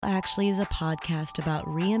Actually is a podcast about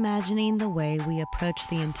reimagining the way we approach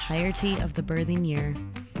the entirety of the birthing year.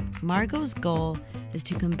 Margot's goal is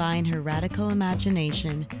to combine her radical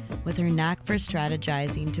imagination with her knack for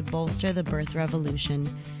strategizing to bolster the birth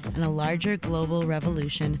revolution and a larger global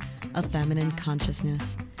revolution of feminine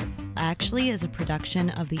consciousness. Actually is a production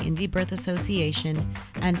of the Indie Birth Association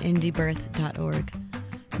and indiebirth.org.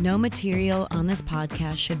 No material on this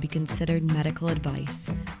podcast should be considered medical advice.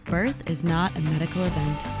 Birth is not a medical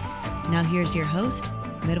event. Now here's your host,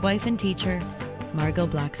 midwife and teacher, Margot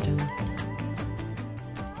Blackstone.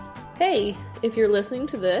 Hey, if you're listening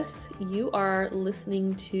to this, you are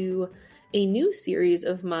listening to a new series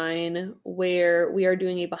of mine where we are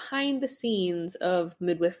doing a behind the scenes of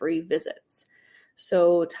midwifery visits.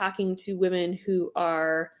 So talking to women who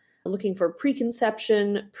are looking for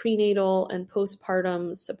preconception, prenatal, and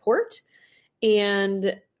postpartum support.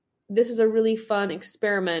 And this is a really fun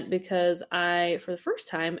experiment because I, for the first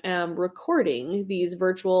time, am recording these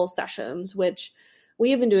virtual sessions, which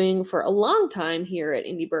we have been doing for a long time here at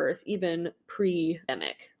Indie Birth, even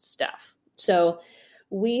pre-pandemic stuff. So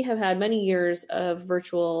we have had many years of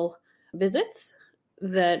virtual visits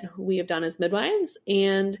that we have done as midwives,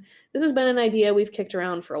 and this has been an idea we've kicked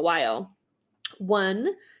around for a while.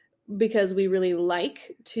 One, because we really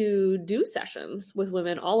like to do sessions with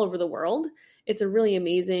women all over the world. It's a really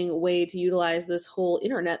amazing way to utilize this whole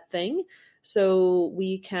internet thing so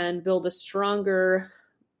we can build a stronger,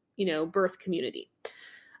 birth community.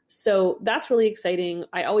 So that's really exciting.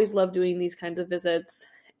 I always love doing these kinds of visits,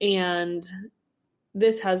 and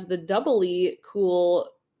this has the doubly cool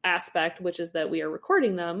aspect, which is that we are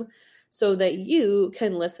recording them so that you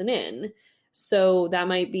can listen in. So that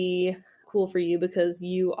might be cool for you because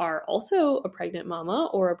you are also a pregnant mama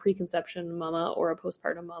or a preconception mama or a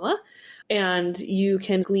postpartum mama, and you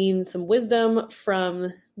can glean some wisdom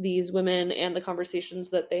from these women and the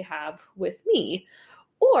conversations that they have with me.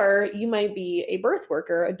 Or you might be a birth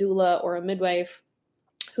worker, a doula, or a midwife,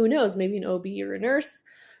 who knows, maybe an OB or a nurse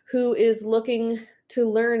who is looking to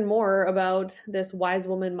learn more about this wise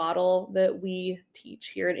woman model that we teach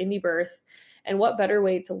here at Indie Birth. And what better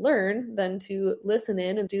way to learn than to listen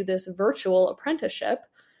in and do this virtual apprenticeship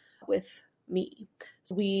with me.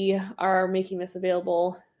 So we are making this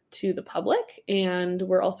available to the public, and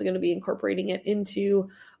we're also going to be incorporating it into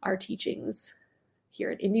our teachings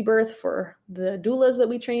here at Indie Birth for the doulas that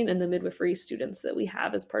we train and the midwifery students that we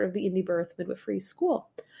have as part of the Indie Birth Midwifery School.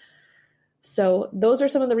 So those are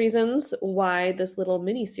some of the reasons why this little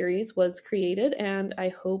mini series was created, and I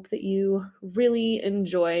hope that you really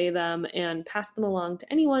enjoy them and pass them along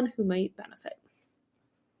to anyone who might benefit.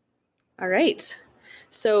 All right.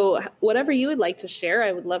 So whatever you would like to share,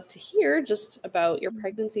 I would love to hear just about your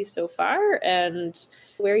pregnancy so far and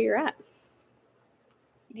where you're at.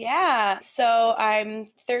 Yeah, so I'm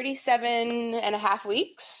 37 and a half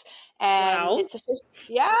weeks. And wow. It's official.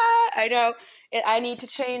 Yeah, I know. I need to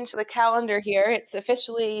change the calendar here. It's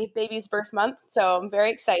officially baby's birth month, so I'm very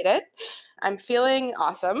excited. I'm feeling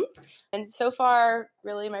awesome. And so far,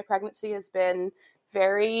 really, my pregnancy has been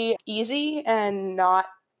very easy and not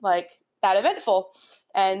like that eventful.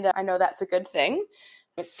 And I know that's a good thing.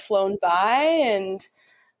 It's flown by, and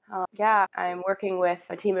I'm working with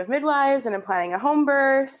a team of midwives, and I'm planning a home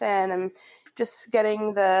birth, and I'm just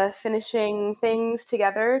getting the finishing things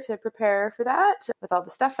together to prepare for that with all the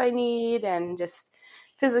stuff I need, and just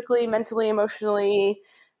physically, mentally, emotionally.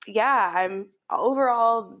 Yeah,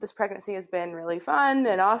 overall, this pregnancy has been really fun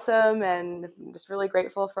and awesome, and I'm just really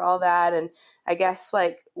grateful for all that. And I guess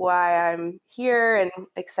why I'm here and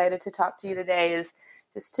excited to talk to you today is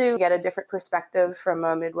just to get a different perspective from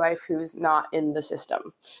a midwife who's not in the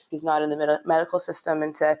system, who's not in the medical system,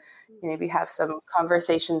 and to maybe have some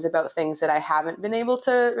conversations about things that I haven't been able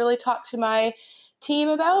to really talk to my team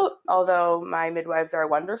about, although my midwives are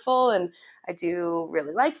wonderful and I do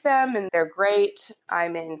really like them and they're great.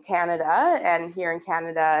 I'm in Canada, and here in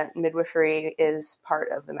Canada, midwifery is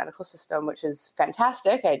part of the medical system, which is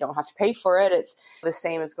fantastic. I don't have to pay for it. It's the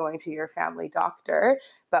same as going to your family doctor,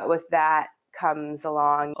 but with that comes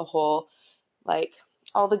along a whole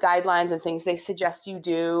all the guidelines and things they suggest you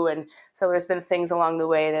do. And so there's been things along the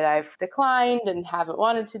way that I've declined and haven't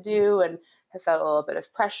wanted to do and have felt a little bit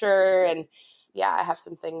of pressure. And I have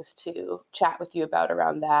some things to chat with you about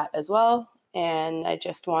around that as well. And I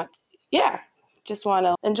just want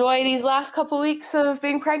to enjoy these last couple weeks of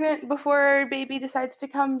being pregnant before baby decides to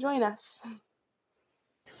come join us.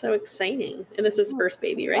 So exciting. And this is first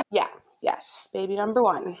baby, right? Yeah. Yes. Baby number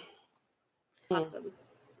 1. Awesome.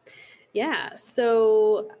 Yeah.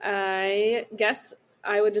 So I guess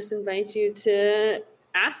I would just invite you to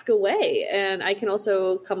ask away. And I can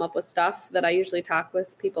also come up with stuff that I usually talk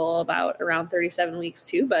with people about around 37 weeks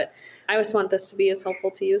too, but I just want this to be as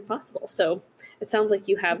helpful to you as possible. So it sounds like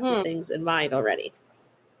you have some things in mind already.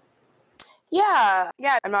 Yeah.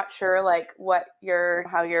 I'm not sure like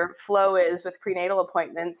how your flow is with prenatal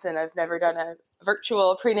appointments, and I've never done a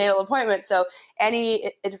virtual prenatal appointment. So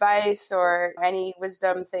any advice or any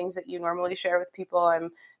wisdom things that you normally share with people, I'm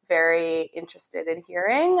very interested in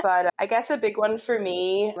hearing. But I guess a big one for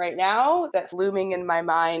me right now that's looming in my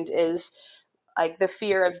mind is like the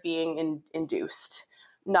fear of being induced.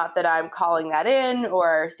 Not that I'm calling that in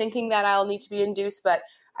or thinking that I'll need to be induced, but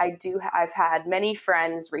I've had many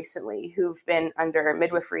friends recently who've been under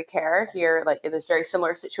midwifery care here, like in a very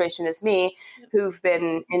similar situation as me, who've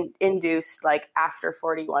been induced like after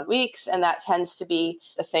 41 weeks. And that tends to be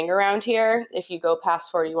the thing around here. If you go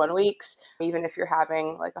past 41 weeks, even if you're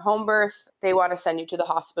having like a home birth, they want to send you to the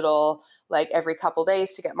hospital like every couple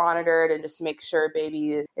days to get monitored and just make sure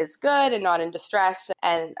baby is good and not in distress.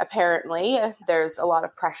 And apparently there's a lot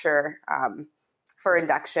of pressure for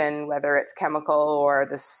induction, whether it's chemical or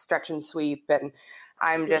the stretch and sweep. And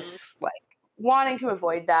I'm just like wanting to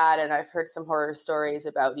avoid that. And I've heard some horror stories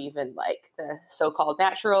about even like the so-called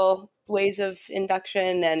natural ways of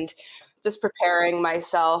induction, and just preparing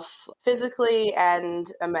myself physically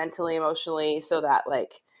and mentally, emotionally, so that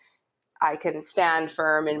like I can stand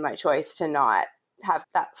firm in my choice to not have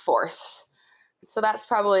that force. So that's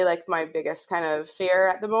probably like my biggest kind of fear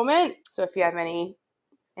at the moment. So if you have any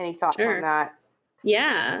thoughts on that.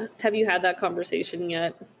 Yeah. Have you had that conversation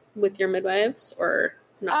yet with your midwives, or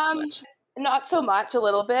not so much? Not so much, a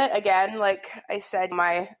little bit. Again, like I said,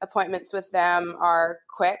 my appointments with them are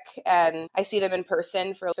quick and I see them in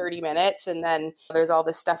person for 30 minutes. And then there's all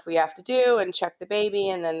this stuff we have to do and check the baby,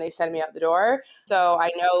 and then they send me out the door. So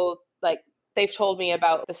I know like they've told me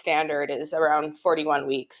about the standard is around 41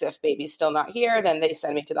 weeks. If baby's still not here, then they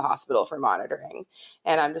send me to the hospital for monitoring.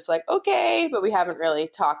 And I'm just like, okay, but we haven't really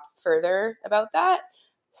talked further about that.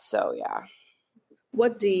 So yeah.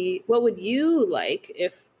 What would you like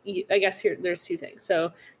if I guess there's two things.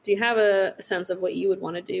 So do you have a sense of what you would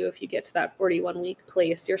want to do if you get to that 41 week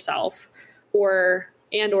place yourself, or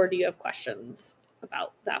do you have questions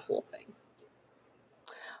about that whole thing?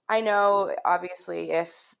 I know, obviously,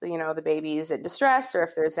 if, the baby is in distress or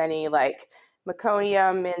if there's any like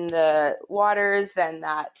meconium in the waters, then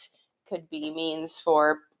that could be means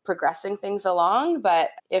for progressing things along. But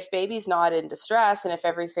if baby's not in distress and if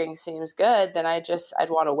everything seems good, then I'd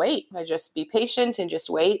want to wait. I'd just be patient and just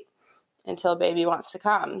wait until baby wants to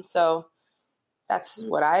come. So that's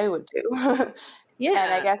what I would do. Yeah.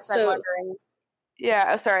 And I guess I'm wondering.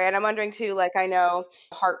 Yeah, sorry. And I'm wondering too, like, I know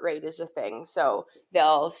heart rate is a thing. So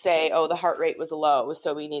they'll say, oh, the heart rate was low,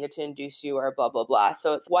 so we needed to induce you, or blah, blah, blah.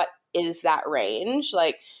 So it's what is that range?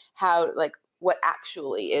 Like what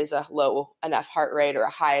actually is a low enough heart rate or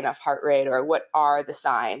a high enough heart rate, or what are the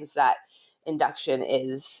signs that induction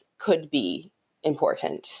could be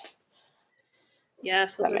important?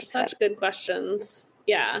 Yes, those are such good questions.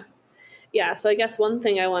 Yeah. Yeah. So I guess one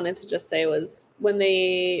thing I wanted to just say was when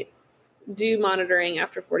they do monitoring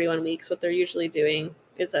after 41 weeks, what they're usually doing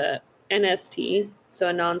is a NST, so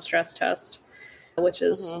a non-stress test, which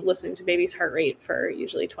is listening to baby's heart rate for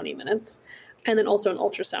usually 20 minutes. And then also an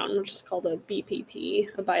ultrasound, which is called a BPP,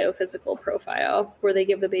 a biophysical profile, where they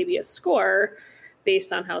give the baby a score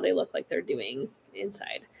based on how they look like they're doing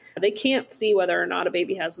inside. They can't see whether or not a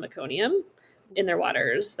baby has meconium in their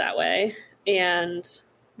waters that way. And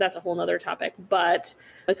that's a whole nother topic. But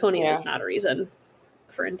meconium is not a reason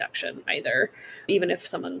for induction either, even if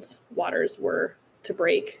someone's waters were to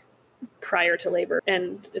break prior to labor,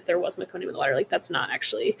 and if there was meconium in the water, like that's not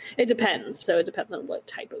actually, it depends. So it depends on what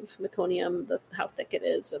type of meconium, how thick it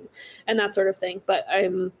is, and that sort of thing. But I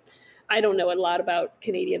don't know a lot about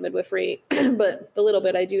Canadian midwifery, but the little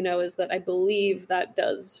bit I do know is that I believe that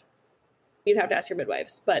you'd have to ask your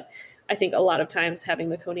midwives, but I think a lot of times having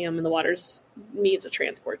meconium in the waters needs a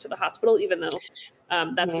transport to the hospital, even though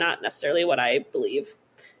that's not necessarily what I believe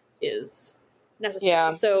is necessary.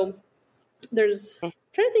 Yeah. So I'm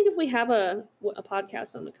trying to think if we have a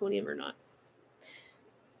podcast on meconium or not.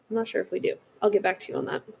 I'm not sure if we do. I'll get back to you on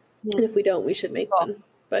that. And if we don't, we should make one.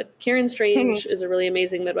 But Karen Strange is a really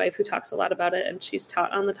amazing midwife who talks a lot about it, and she's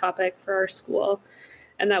taught on the topic for our school.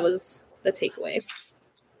 And that was the takeaway.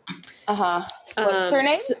 What's her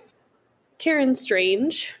name? Karen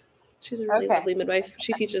Strange. She's a really lovely midwife.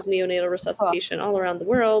 She teaches neonatal resuscitation all around the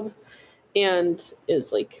world and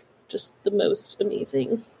is like just the most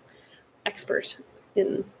amazing expert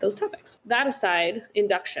in those topics. That aside,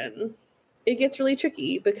 induction, it gets really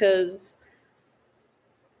tricky because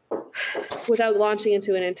without launching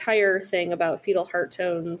into an entire thing about fetal heart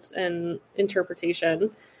tones and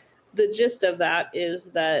interpretation, the gist of that is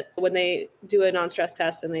that when they do a non-stress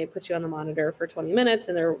test and they put you on the monitor for 20 minutes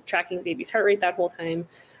and they're tracking baby's heart rate that whole time,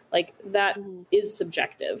 like that is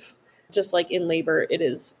subjective. Just like in labor, it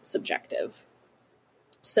is subjective.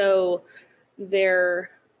 So there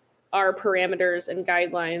are parameters and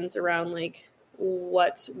guidelines around like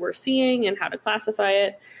what we're seeing and how to classify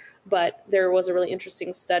it. But there was a really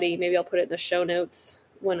interesting study. Maybe I'll put it in the show notes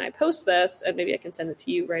when I post this, and maybe I can send it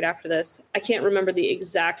to you right after this. I can't remember the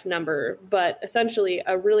exact number, but essentially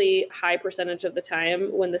a really high percentage of the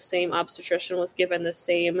time when the same obstetrician was given the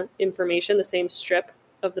same information, the same strip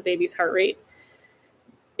of the baby's heart rate,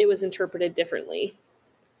 it was interpreted differently.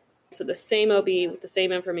 So the same OB with the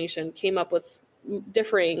same information came up with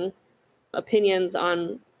differing opinions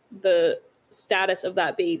on the status of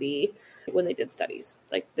that baby when they did studies.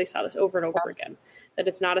 Like they saw this over and over again, that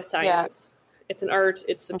it's not a science. It's an art,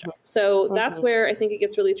 it's subjective. So that's where I think it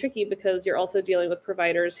gets really tricky, because you're also dealing with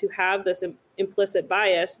providers who have this implicit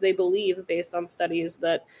bias. They believe, based on studies,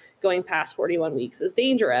 that going past 41 weeks is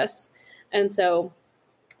dangerous. And so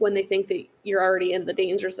when they think that you're already in the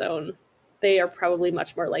danger zone, they are probably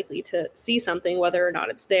much more likely to see something, whether or not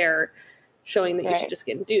it's there, showing that you should just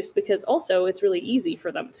get induced, because also it's really easy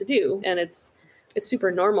for them to do. And it's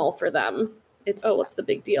super normal for them. It's, oh, what's the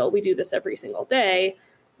big deal? We do this every single day.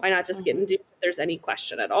 Why not just get induced if there's any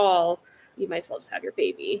question at all? You might as well just have your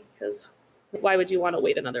baby, because why would you want to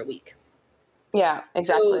wait another week? Yeah,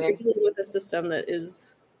 exactly. So you're dealing with a system that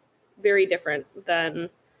is very different than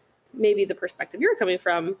maybe the perspective you're coming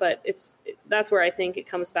from, but that's where I think it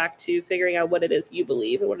comes back to figuring out what it is you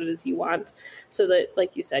believe and what it is you want, so that,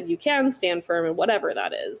 like you said, you can stand firm in whatever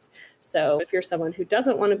that is. So if you're someone who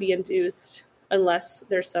doesn't want to be induced unless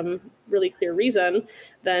there's some really clear reason,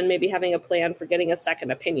 then maybe having a plan for getting a second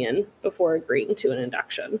opinion before agreeing to an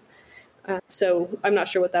induction. So I'm not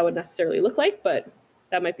sure what that would necessarily look like, but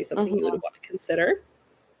that might be something you would want to consider.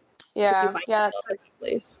 Yeah,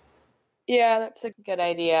 that's a good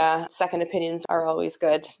idea. Second opinions are always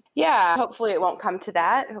good. Yeah, hopefully it won't come to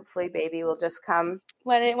that. Hopefully baby will just come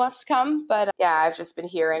when it wants to come. But yeah, I've just been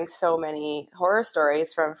hearing so many horror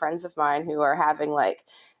stories from friends of mine who are having like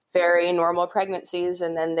very normal pregnancies,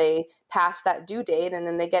 and then they pass that due date, and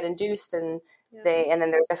then they get induced, and and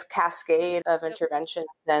then there's this cascade of interventions,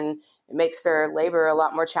 and it makes their labor a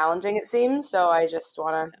lot more challenging, it seems. So I just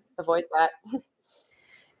want to avoid that.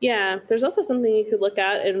 Yeah, there's also something you could look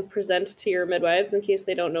at and present to your midwives in case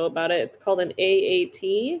they don't know about it. It's called an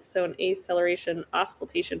AAT, so an acceleration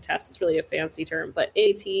auscultation test. It's really a fancy term, but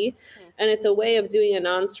AAT, and it's a way of doing a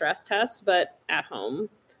non-stress test, but at home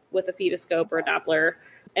with a fetoscope or a Doppler.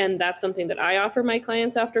 And that's something that I offer my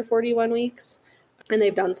clients after 41 weeks. And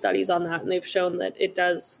they've done studies on that, and they've shown that it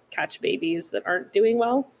does catch babies that aren't doing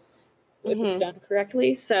well if it's done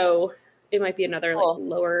correctly. So it might be another like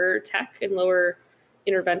lower tech and lower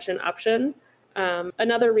intervention option.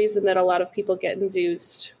 Another reason that a lot of people get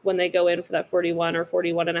induced when they go in for that 41 or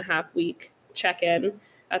 41 and a half week check-in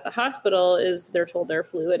at the hospital is they're told their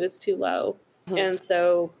fluid is too low. And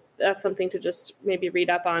so that's something to just maybe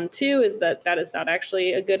read up on too, is that is not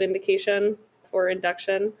actually a good indication for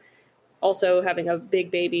induction. Also, having a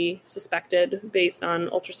big baby suspected based on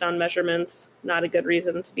ultrasound measurements, not a good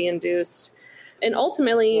reason to be induced. And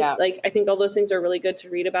ultimately, like, I think all those things are really good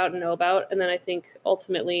to read about and know about. And then I think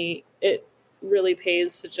ultimately it really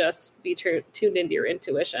pays to just be tuned into your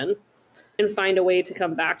intuition and find a way to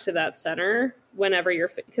come back to that center whenever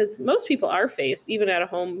because most people are faced, even at a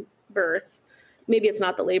home birth. Maybe it's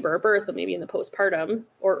not the labor or birth, but maybe in the postpartum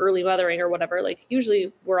or early mothering or whatever. Like,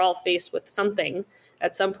 usually we're all faced with something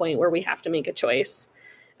at some point where we have to make a choice.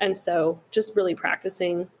 And so just really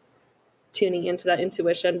practicing tuning into that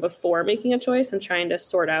intuition before making a choice and trying to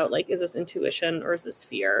sort out, like, is this intuition or is this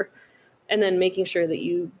fear? And then making sure that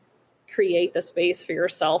you create the space for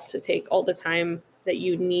yourself to take all the time that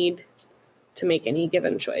you need to make any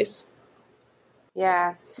given choice.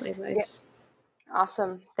 Yeah. That's my advice.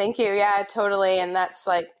 Awesome. Thank you. Yeah, totally. And that's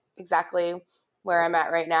like exactly where I'm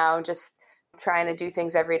at right now. Just trying to do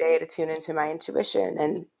things every day to tune into my intuition.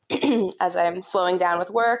 And as I'm slowing down with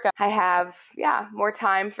work, I have, more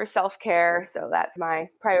time for self-care. So that's my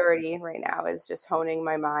priority right now, is just honing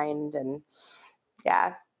my mind and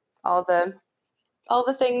all the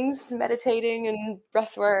things, meditating and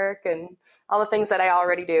breath work and all the things that I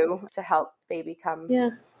already do to help baby come.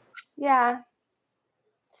 Yeah.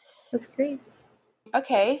 That's great.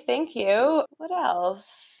 Okay, thank you. What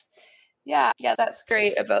else? Yeah, that's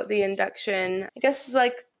great about the induction. I guess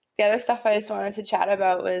like the other stuff I just wanted to chat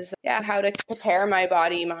about was how to prepare my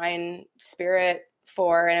body, mind, spirit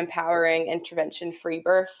for an empowering intervention-free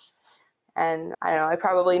birth. And I don't know, I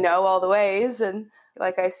probably know all the ways. And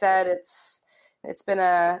like I said, it's been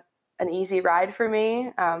an easy ride for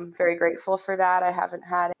me. I'm very grateful for that. I haven't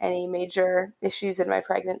had any major issues in my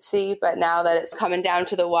pregnancy, but now that it's coming down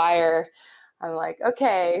to the wire, I'm like,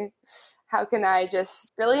 okay, how can I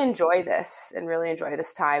just really enjoy this and really enjoy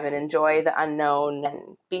this time and enjoy the unknown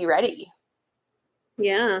and be ready?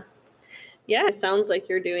 Yeah. Yeah, it sounds like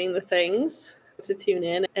you're doing the things to tune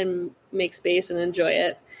in and make space and enjoy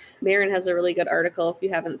it. Maren has a really good article if you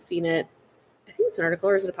haven't seen it. I think it's an article,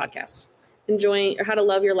 or is it a podcast? Enjoying How to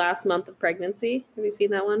Love Your Last Month of Pregnancy. Have you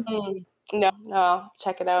seen that one? No,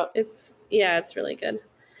 check it out. It's really good.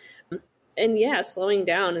 And yeah, slowing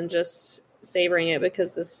down and just savoring it,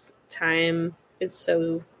 because this time is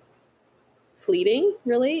so fleeting,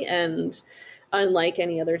 really, and unlike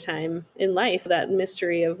any other time in life, that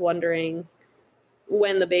mystery of wondering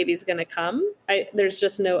when the baby's going to come. There's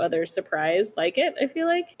just no other surprise like it, I feel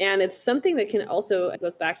like. And it's something that can also, it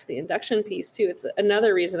goes back to the induction piece too. It's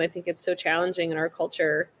another reason I think it's so challenging in our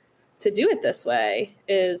culture to do it this way,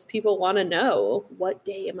 is people want to know, what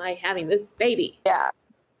day am I having this baby? Yeah.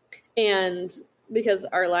 And because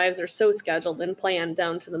our lives are so scheduled and planned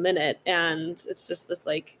down to the minute, and it's just this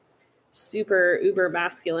like super uber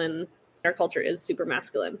masculine, our culture is super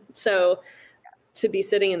masculine. So to be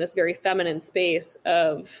sitting in this very feminine space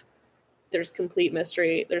of there's complete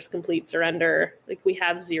mystery, there's complete surrender, like we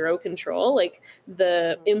have zero control, like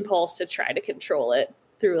the impulse to try to control it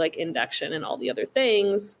through like induction and all the other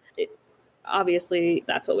things, obviously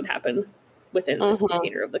that's what would happen within this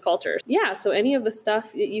container of the culture. Yeah, so any of the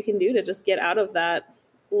stuff that you can do to just get out of that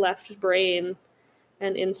left brain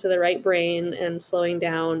and into the right brain and slowing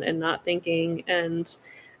down and not thinking, and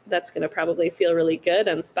that's going to probably feel really good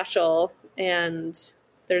and special. And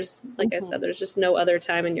there's, like I said, there's just no other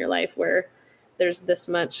time in your life where there's this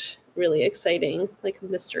much really exciting like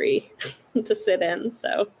mystery to sit in.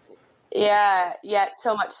 So yeah,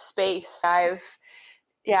 so much space. I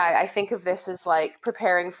think of this as like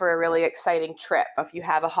preparing for a really exciting trip. If you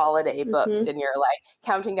have a holiday booked and you're like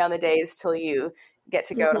counting down the days till you get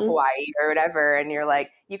to go to Hawaii or whatever, and you're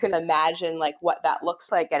like, you can imagine like what that looks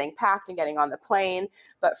like getting packed and getting on the plane.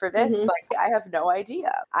 But for this, like, I have no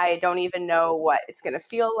idea. I don't even know what it's going to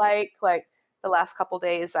feel like. Like the last couple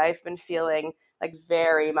days, I've been feeling like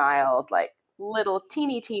very mild, like little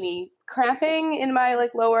teeny cramping in my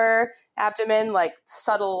like lower abdomen, like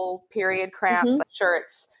subtle period cramps. Like, sure,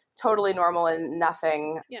 it's totally normal and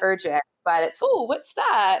nothing urgent, but it's, oh, what's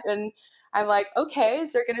that? And I'm like, okay,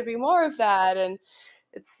 is there going to be more of that? And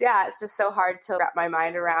it's just so hard to wrap my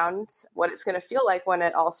mind around what it's going to feel like when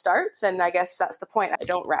it all starts. And I guess that's the point. I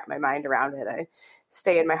don't wrap my mind around it. I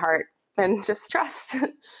stay in my heart and just trust.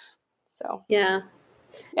 So yeah.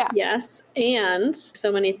 Yes. And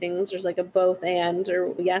so many things. There's like a both and,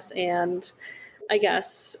 or yes and. I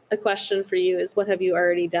guess a question for you is, what have you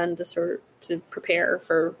already done to prepare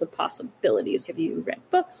for the possibilities? Have you read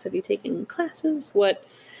books? Have you taken classes? What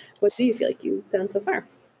do you feel like you've done so far?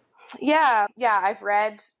 Yeah. I've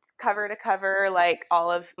read cover to cover, like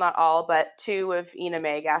not all, but 2 of Ina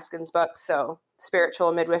May Gaskin's books. So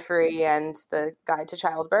Spiritual Midwifery and The Guide to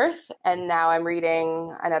Childbirth. And now I'm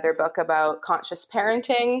reading another book about conscious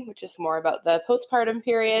parenting, which is more about the postpartum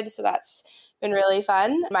period. So that's been really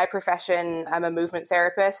fun. My profession, I'm a movement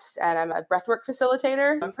therapist and I'm a breathwork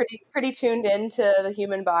facilitator. I'm pretty tuned into the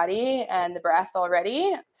human body and the breath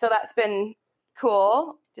already. So that's been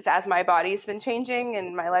cool. Just as my body's been changing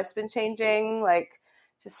and my life's been changing, like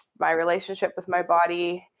just my relationship with my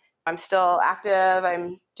body. I'm still active.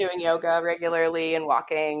 I'm doing yoga regularly and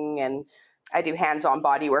walking, and I do hands-on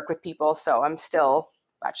body work with people. So I'm still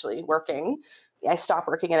actually working. I stop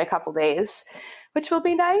working in a couple days, which will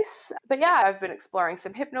be nice. But yeah, I've been exploring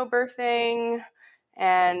some hypnobirthing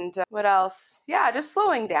and what else? Yeah, just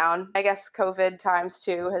slowing down. I guess COVID times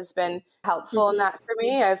too has been helpful in that for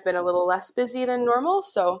me. I've been a little less busy than normal.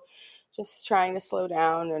 So just trying to slow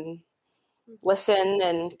down and listen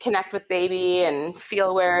and connect with baby and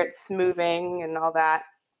feel where it's moving and all that.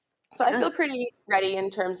 So I feel pretty ready in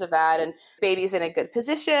terms of that. And baby's in a good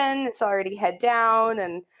position. It's already head down.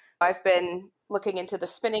 And I've been looking into the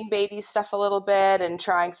spinning baby stuff a little bit and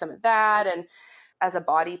trying some of that. And as a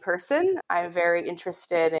body person, I'm very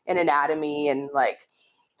interested in anatomy and like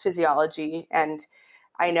physiology. And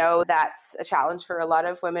I know that's a challenge for a lot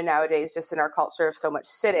of women nowadays, just in our culture of so much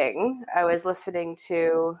sitting. I was listening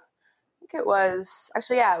to, it was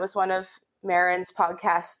one of Maren's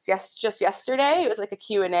podcasts just yesterday. It was like a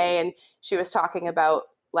Q&A, and she was talking about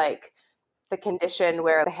like the condition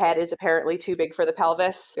where the head is apparently too big for the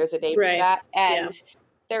pelvis. There's a name for that. And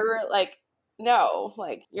there were like no,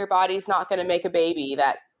 like your body's not going to make a baby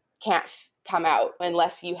that can't come out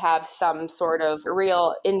unless you have some sort of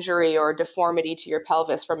real injury or deformity to your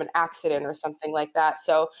pelvis from an accident or something like that.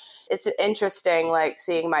 So it's interesting, like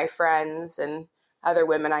seeing my friends and other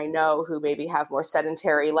women I know who maybe have more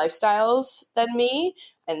sedentary lifestyles than me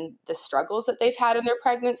and the struggles that they've had in their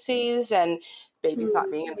pregnancies and babies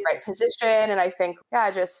not being in the right position. And I think,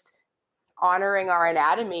 just honoring our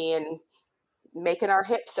anatomy and making our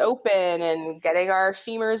hips open and getting our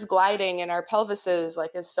femurs gliding and our pelvises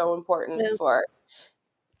is so important for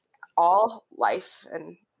all life.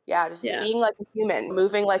 And being like a human,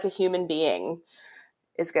 moving like a human being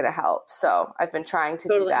is going to help. So I've been trying to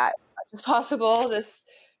do that as much as possible.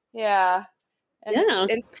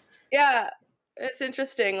 It's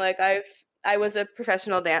interesting. I was a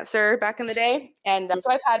professional dancer back in the day. And so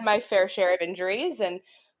I've had my fair share of injuries, and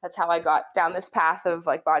that's how I got down this path of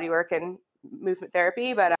body work and movement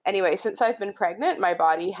therapy. But anyway, since I've been pregnant, my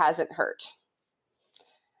body hasn't hurt.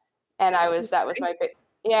 And that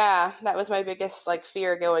was my biggest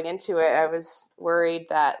fear going into it. I was worried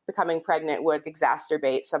that becoming pregnant would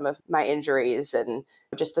exacerbate some of my injuries and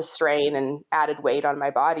just the strain and added weight on my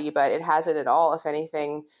body, but it hasn't at all. If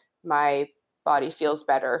anything, my body feels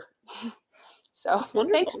better. So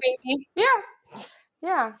thanks, baby.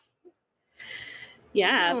 Yeah.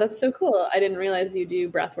 Yeah, that's so cool. I didn't realize you do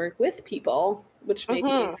breath work with people, which makes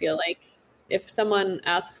me feel like if someone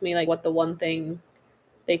asks me what the one thing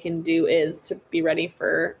they can do is to be ready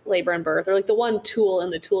for labor and birth, or the one tool in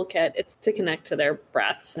the toolkit, it's to connect to their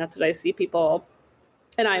breath. That's what I see people,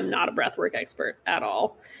 and I'm not a breath work expert at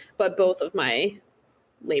all, but both of my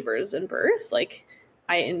labors and births,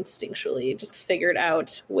 I instinctually just figured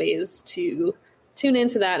out ways to tune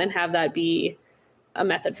into that and have that be a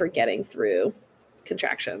method for getting through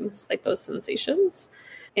contractions, those sensations.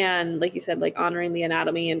 And like you said, honoring the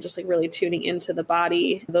anatomy and just really tuning into the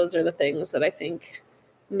body. Those are the things that I think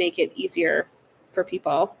make it easier for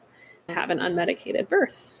people to have an unmedicated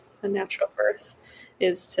birth. A natural birth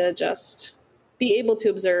is to just be able to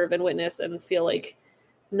observe and witness and feel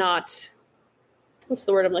not, what's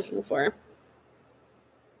the word I'm looking for?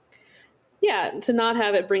 Yeah, to not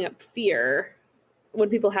have it bring up fear when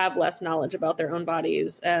people have less knowledge about their own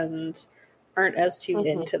bodies and aren't as tuned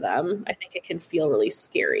into them. I think it can feel really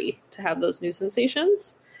scary to have those new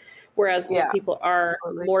sensations. Whereas when people are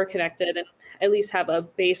more connected and at least have a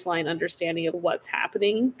baseline understanding of what's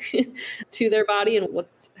happening to their body and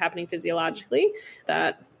what's happening physiologically,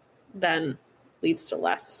 that then leads to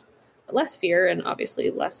less fear, and obviously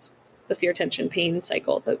less the fear, tension, pain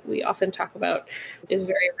cycle that we often talk about is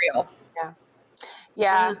very real.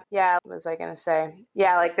 Yeah. What was I going to say?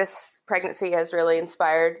 Yeah, this pregnancy has really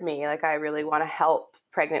inspired me. I really want to help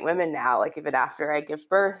pregnant women now, even after I give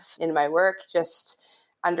birth in my work, just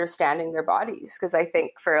understanding their bodies. Because I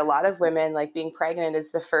think for a lot of women, being pregnant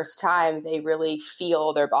is the first time they really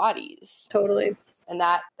feel their bodies. Totally. And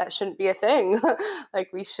that shouldn't be a thing.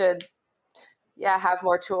 We should, have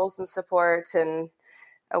more tools and support and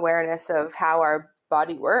awareness of how our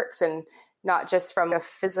body works, and not just from a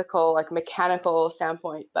physical, mechanical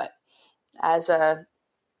standpoint, but as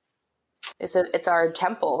it's our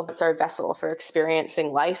temple, it's our vessel for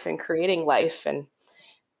experiencing life and creating life. And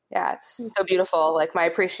it's so beautiful. My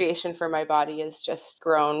appreciation for my body has just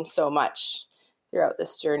grown so much throughout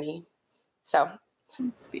this journey. So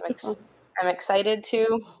I'm excited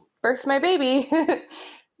to birth my baby.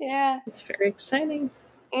 Yeah. It's very exciting.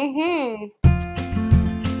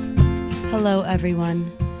 Hello,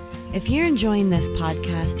 everyone. If you're enjoying this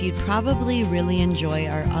podcast, you'd probably really enjoy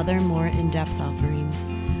our other more in-depth offerings.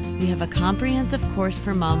 We have a comprehensive course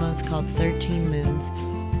for mamas called 13 Moons,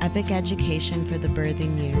 Epic Education for the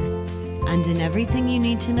Birthing Year, and an Everything You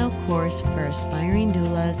Need to Know course for aspiring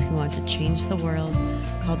doulas who want to change the world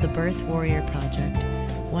called the Birth Warrior Project,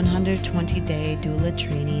 120-day doula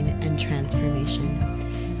training and transformation.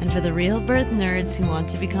 And for the real birth nerds who want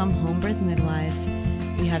to become home birth midwives,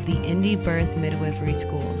 we have the Indie Birth Midwifery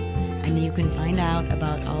School. And you can find out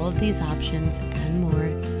about all of these options and more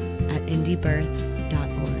at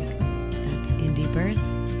indiebirth.org. That's indiebirth.org.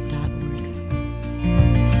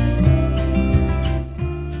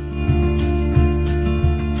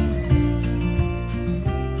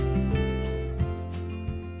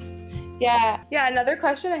 Yeah. Another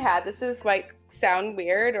question I had, this is might sound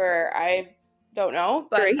weird, or I don't know,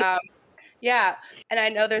 but and I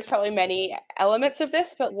know there's probably many elements of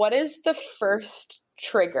this, but what is the first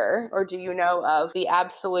trigger, or do you know of the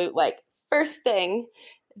absolute first thing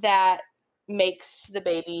that makes the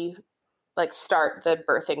baby start the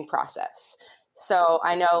birthing process? So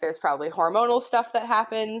I know there's probably hormonal stuff that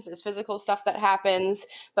happens, there's physical stuff that happens,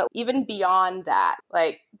 but even beyond that,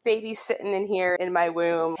 like baby's sitting in here in my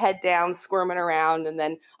womb, head down, squirming around, and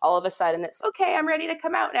then all of a sudden it's okay, I'm ready to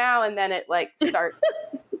come out now, and then it like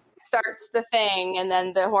starts the thing, and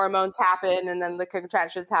then the hormones happen, and then the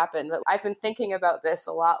contractions happen. But I've been thinking about this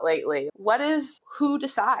a lot lately. Who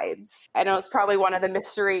decides? I know it's probably one of the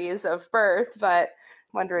mysteries of birth, but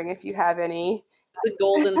wondering if you have any. The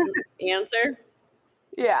golden answer.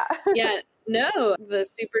 Yeah. Yeah. No, the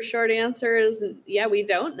super short answer is we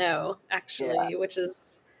don't know, actually, which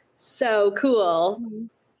is so cool. Mm-hmm.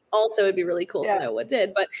 Also, it'd be really cool to know what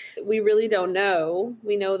did, but we really don't know.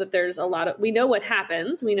 We know that there's we know what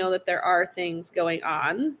happens. We know that there are things going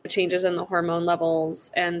on, changes in the hormone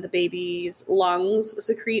levels, and the baby's lungs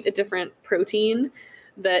secrete a different protein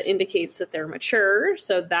that indicates that they're mature.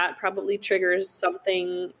 So that probably triggers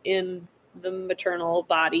something in the maternal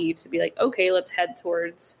body to be like, okay, let's head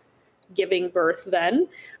towards giving birth then.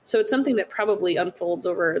 So it's something that probably unfolds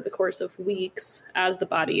over the course of weeks as the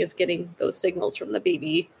body is getting those signals from the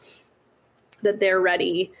baby that they're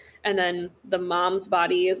ready. And then the mom's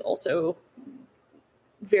body is also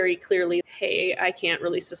very clearly, hey, I can't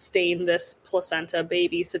really sustain this placenta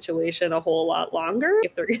baby situation a whole lot longer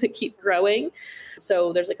if they're going to keep growing.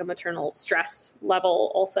 So there's like a maternal stress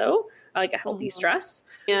level also, like a healthy stress.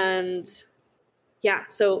 And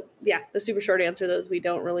the super short answer though is we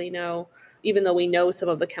don't really know, even though we know some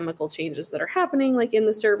of the chemical changes that are happening, like in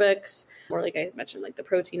the cervix, or like I mentioned, like the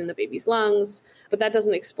protein in the baby's lungs. But that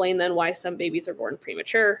doesn't explain then why some babies are born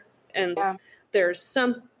premature. And there's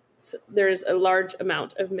a large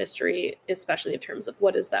amount of mystery, especially in terms of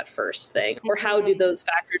what is that first thing, or how do those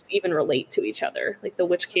factors even relate to each other? Like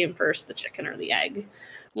which came first, the chicken or the egg?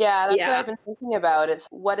 Yeah, that's what I've been thinking about, is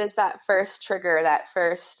what is that first trigger, that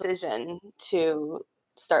first decision to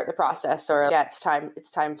start the process, or it's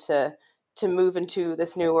time to move into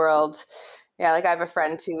this new world. Yeah, like I have a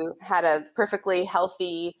friend who had a perfectly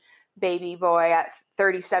healthy baby boy at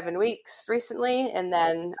 37 weeks recently, and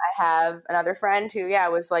then I have another friend who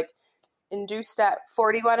was like induced at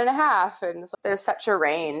 41 and a half, and there's such a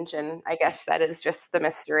range, and I guess that is just the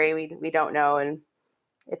mystery. We don't know, and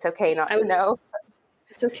it's okay not to know.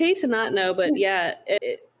 It's okay to not know, but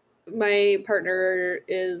my partner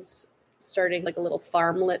is starting like a little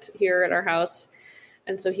farmlet here at our house.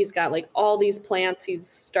 And so he's got like all these plants he's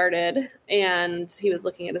started, and he was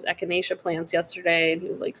looking at his echinacea plants yesterday, and he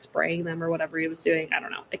was like spraying them or whatever he was doing. I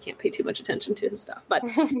don't know. I can't pay too much attention to his stuff, but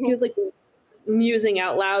he was like musing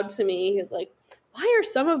out loud to me. He was like, why are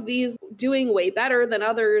some of these doing way better than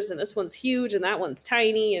others? And this one's huge and that one's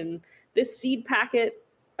tiny. And this seed packet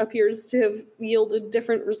appears to have yielded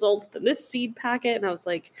different results than this seed packet. And I was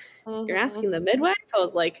like, you're asking the midwife? I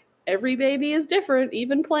was like, every baby is different,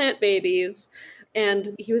 even plant babies.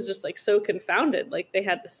 And he was just like so confounded. Like they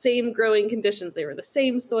had the same growing conditions. They were the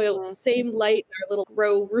same soil, the same light in our little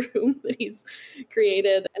grow room that he's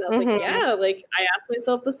created. And I was like, I asked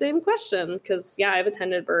myself the same question because I've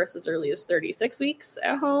attended births as early as 36 weeks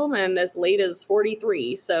at home and as late as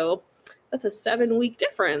 43. So that's a 7-week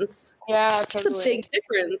difference. Yeah, totally. That's a big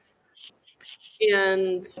difference.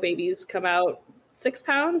 And babies come out 6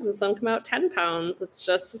 pounds and some come out 10 pounds. It's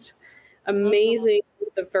just amazing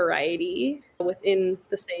the variety within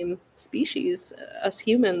the same species. Us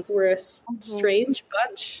humans, we're a strange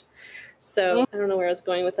bunch. So I don't know where I was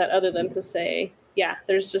going with that other than to say,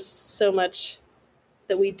 there's just so much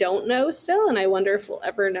that we don't know still, and I wonder if we'll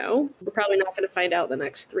ever know. We're probably not going to find out the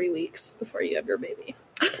next 3 weeks before you have your baby.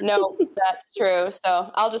 No, that's true.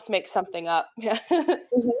 So I'll just make something up. Yeah.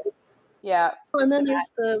 And then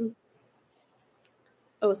there's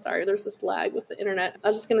there's this lag with the internet. I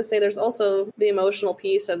was just going to say there's also the emotional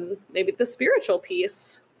piece and maybe the spiritual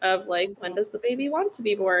piece of like, when does the baby want to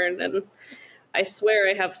be born? And I swear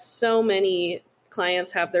I have so many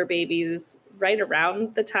clients have their babies right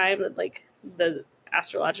around the time that like the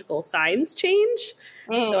astrological signs change.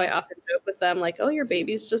 So I often joke with them like, oh, your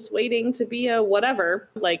baby's just waiting to be a whatever,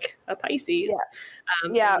 like a Pisces.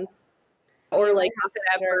 Or like often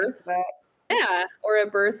at births. Or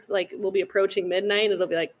at births, like we'll be approaching midnight and it'll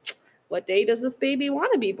be like, what day does this baby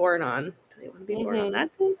want to be born on? Do they want to be born on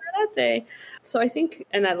that day or that day? So I think,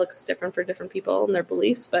 and that looks different for different people and their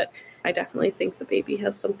beliefs, but I definitely think the baby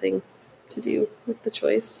has something to do with the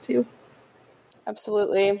choice too.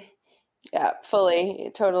 Absolutely. Yeah,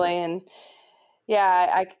 fully, totally. And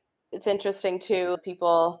it's interesting too.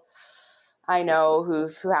 People I know who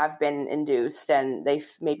have been induced, and they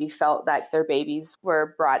maybe felt that their babies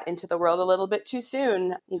were brought into the world a little bit too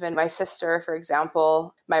soon. Even my sister, for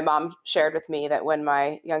example, my mom shared with me that when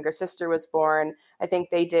my younger sister was born, I think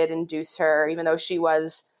they did induce her, even though she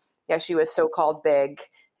was so-called big,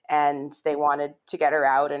 and they wanted to get her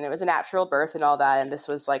out, and it was a natural birth and all that. And this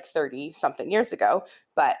was like 30 something years ago,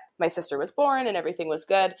 but my sister was born and everything was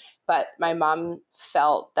good. But my mom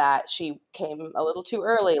felt that she came a little too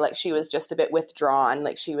early. Like she was just a bit withdrawn.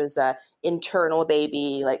 Like she was a internal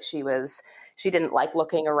baby. Like she didn't like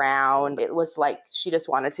looking around. It was like she just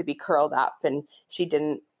wanted to be curled up, and she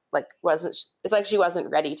didn't it's like she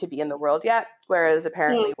wasn't ready to be in the world yet. Whereas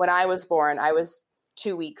apparently when I was born, I was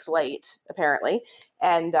 2 weeks late, apparently.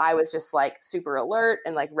 And I was just like super alert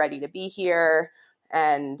and like ready to be here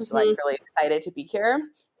and like really excited to be here.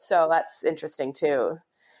 So that's interesting too.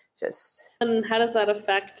 And how does that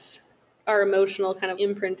affect our emotional kind of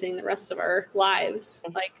imprinting the rest of our lives?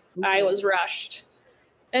 Like I was rushed.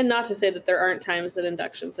 And not to say that there aren't times that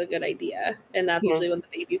induction's a good idea. And that's usually when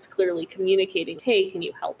the baby's clearly communicating, hey, can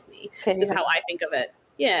you help me? Is how I think of it.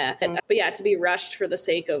 Yeah. But yeah, to be rushed for the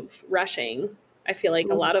sake of rushing, I feel like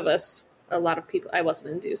a lot of people, I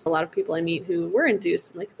wasn't induced. A lot of people I meet who were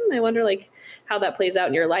induced, I'm like, I wonder like how that plays out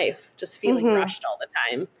in your life, just feeling rushed all the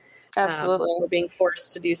time. Absolutely. Or being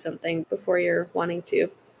forced to do something before you're wanting to.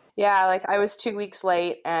 Yeah, like I was 2 weeks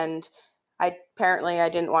late, and I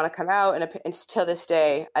didn't want to come out, and to this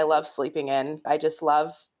day, I love sleeping in. I just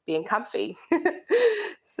love being comfy.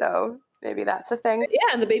 So maybe that's a thing. But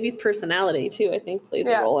yeah, and the baby's personality too, I think, plays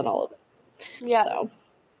a role in all of it. Yeah. So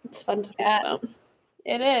it's fun to think about.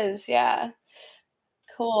 It is, yeah.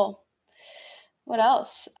 Cool. What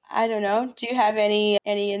else? I don't know. Do you have any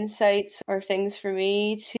insights or things for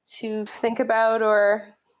me to think about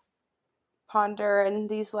or ponder in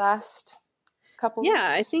these last couple weeks?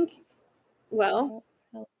 I think, well,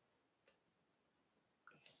 I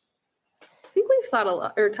think we've thought a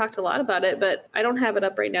lot or talked a lot about it, but I don't have it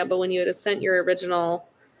up right now. But when you had sent your original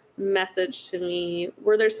message to me,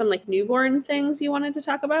 were there some like newborn things you wanted to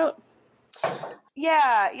talk about?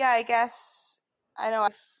 Yeah, I guess I know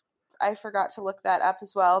I forgot to look that up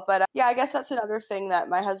as well, but I guess that's another thing that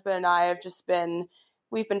my husband and I have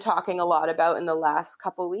we've been talking a lot about in the last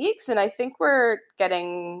couple weeks, and I think we're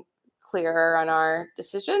getting clearer on our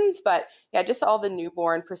decisions. But yeah, just all the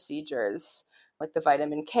newborn procedures, like the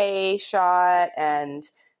vitamin K shot and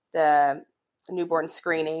the newborn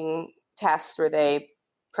screening test where they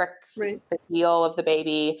prick the heel of the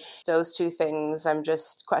baby. Those two things I'm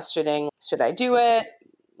just questioning, should I do it?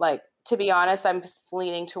 Like, to be honest, I'm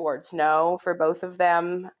leaning towards no for both of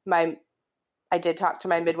them. I did talk to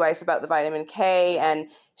my midwife about the vitamin K, and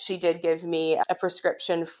she did give me a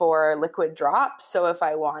prescription for liquid drops. So if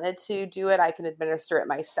I wanted to do it, I can administer it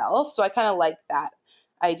myself. So I kind of like that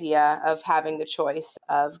idea of having the choice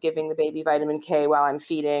of giving the baby vitamin K while I'm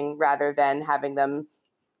feeding rather than having them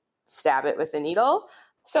stab it with a needle.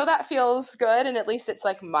 So that feels good. And at least it's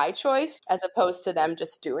like my choice as opposed to them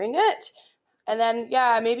just doing it. And then,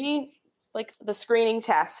 maybe like the screening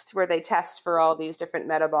test where they test for all these different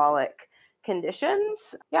metabolic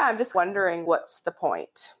conditions. Yeah, I'm just wondering what's the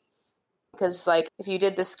point. Because like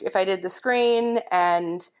if I did the screen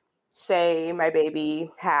and say my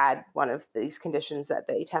baby had one of these conditions that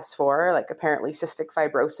they test for, like apparently cystic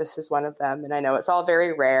fibrosis is one of them. And I know it's all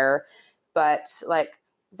very rare, but like,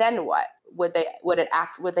 then what? Would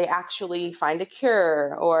they actually find a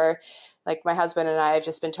cure? Or like my husband and I have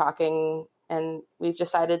just been talking, and we've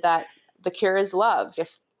decided that the cure is love.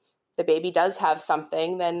 If the baby does have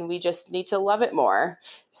something, then we just need to love it more.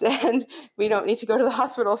 And we don't need to go to the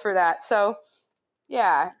hospital for that. So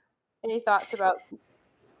yeah. Any thoughts about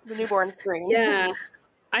the newborn screen? Yeah.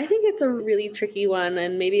 I think it's a really tricky one,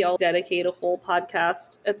 and maybe I'll dedicate a whole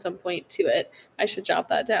podcast at some point to it. I should jot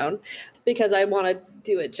that down because I want to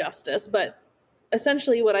do it justice. But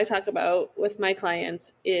essentially what I talk about with my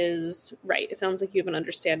clients is, it sounds like you have an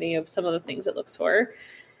understanding of some of the things it looks for.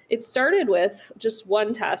 It started with just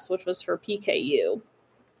one test, which was for PKU.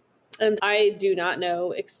 And I do not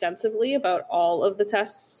know extensively about all of the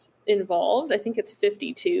tests involved. I think it's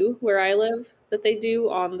 52 where I live that they do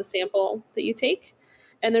on the sample that you take.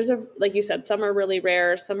 And there's like you said, some are really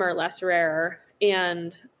rare, some are less rare,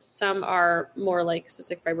 and some are more like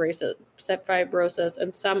cystic fibrosis,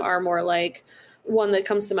 and some are more like one that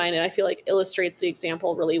comes to mind, and I feel like illustrates the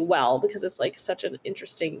example really well because it's like such an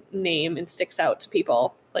interesting name and sticks out to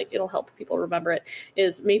people. Like it'll help people remember it,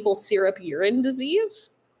 is maple syrup urine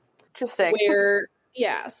disease. Interesting.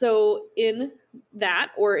 So in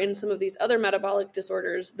that or in some of these other metabolic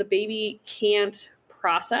disorders, the baby can't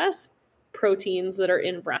process proteins that are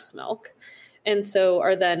in breast milk, and so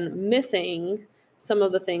are then missing some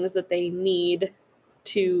of the things that they need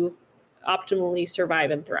to optimally survive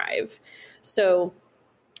and thrive. So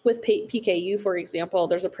with PKU, for example,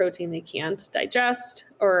 there's a protein they can't digest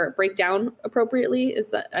or break down appropriately.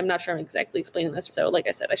 I'm not sure I'm exactly explaining this. So like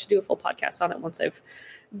I said, I should do a full podcast on it once I've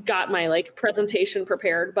got my like presentation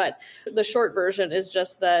prepared. But the short version is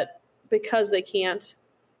just that because they can't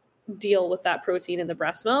deal with that protein in the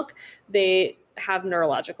breast milk, they have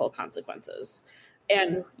neurological consequences.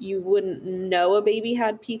 And you wouldn't know a baby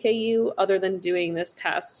had PKU other than doing this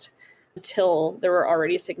test until there were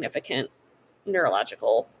already significant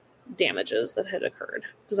neurological damages that had occurred.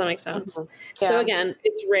 Does that make sense? Mm-hmm. Yeah. So again,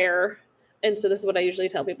 it's rare. And so this is what I usually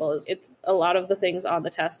tell people is it's a lot of the things on the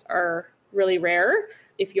test are really rare.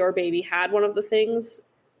 If your baby had one of the things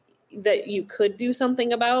that you could do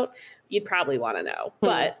something about, you'd probably want to know.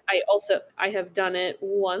 But I have done it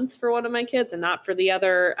once for one of my kids and not for the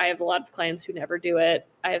other. I have a lot of clients who never do it.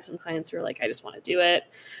 I have some clients who are like, I just want to do it.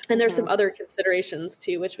 And there's some other considerations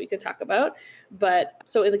too, which we could talk about. But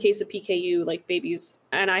so in the case of PKU, like babies,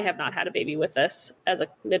 and I have not had a baby with this as a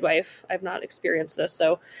midwife, I've not experienced this.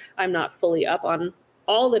 So I'm not fully up on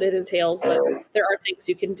all that it entails, but there are things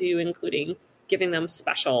you can do, including giving them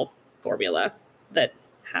special formula that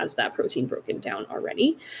has that protein broken down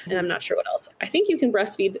already. And I'm not sure what else. I think you can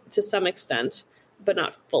breastfeed to some extent, but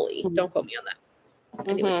not fully. Don't quote me on that.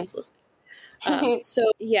 Anyone who's listening. So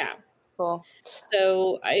yeah. Cool.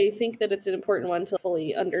 So I think that it's an important one to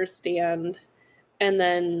fully understand. And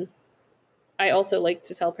then I also like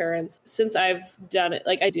to tell parents, since I've done it,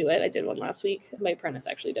 like I did one last week. My apprentice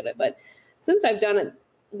actually did it, but since I've done it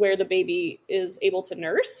where the baby is able to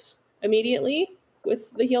nurse immediately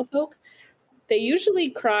with the heel poke, they usually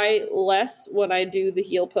cry less when I do the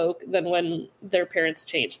heel poke than when their parents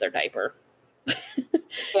change their diaper.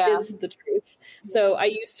 Is the truth. So I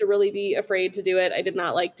used to really be afraid to do it. I did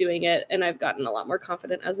not like doing it. And I've gotten a lot more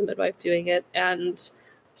confident as a midwife doing it. And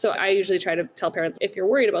so I usually try to tell parents, if you're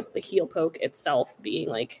worried about the heel poke itself being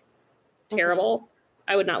like terrible,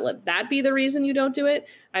 I would not let that be the reason you don't do it.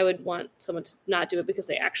 I would want someone to not do it because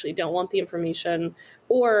they actually don't want the information.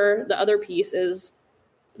 Or the other piece is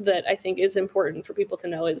that I think is important for people to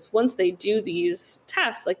know is once they do these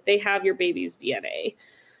tests, like they have your baby's DNA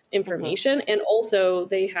information. And also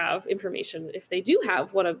they have information if they do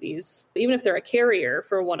have one of these, even if they're a carrier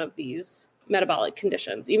for one of these metabolic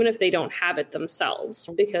conditions, even if they don't have it themselves,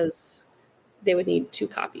 because they would need 2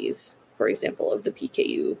 copies, for example, of the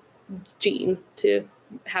PKU gene to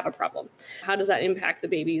have a problem. How does that impact the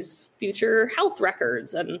baby's future health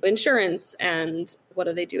records and insurance? And what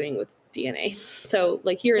are they doing with DNA? So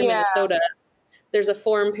like here in Minnesota, there's a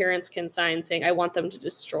form parents can sign saying, I want them to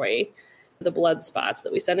destroy the blood spots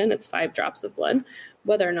that we send in. It's 5 drops of blood.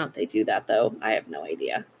 Whether or not they do that though, I have no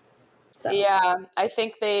idea. So yeah, I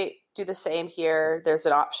think they do the same here. There's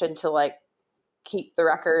an option to like keep the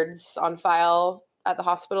records on file at the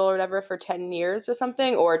hospital or whatever for 10 years or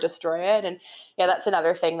something, or destroy it. And yeah, that's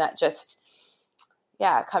another thing that just,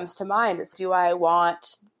 comes to mind is, do I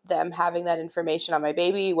want them having that information on my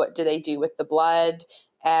baby? What do they do with the blood?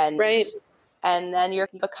 And then you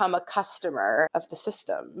become a customer of the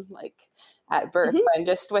system, like at birth. And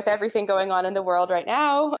just with everything going on in the world right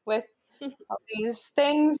now with all these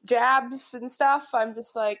things, jabs and stuff, I'm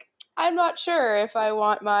just like, I'm not sure if I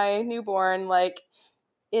want my newborn like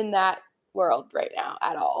in that world right now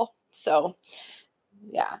at all. So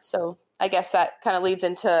so I guess that kind of leads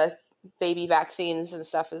into baby vaccines and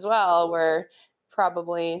stuff as well. We're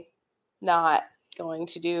probably not going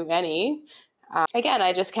to do any. Again,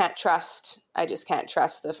 I just can't trust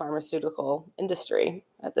the pharmaceutical industry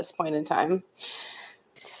at this point in time.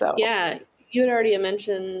 So yeah, you had already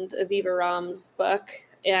mentioned Aviva Romm's book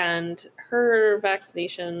and her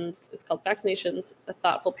vaccinations. It's called Vaccinations: A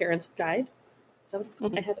Thoughtful Parent's Guide. Is that what it's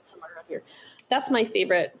called? I have it somewhere around here. That's my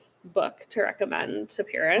favorite book to recommend to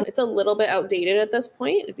parents. It's a little bit outdated at this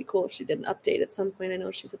point. It'd be cool if she did an update at some point. I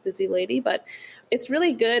know she's a busy lady, but it's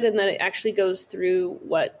really good in that it actually goes through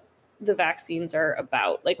what the vaccines are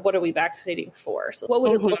about. Like, what are we vaccinating for? So what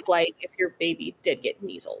would it look like if your baby did get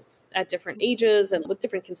measles at different ages and with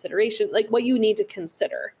different consideration, like what you need to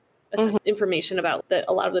consider information about that.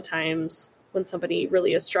 A lot of the times when somebody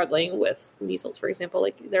really is struggling with measles, for example,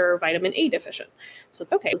 like they're vitamin A deficient. So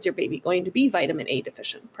it's okay. Is your baby going to be vitamin A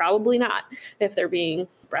deficient? Probably not if they're being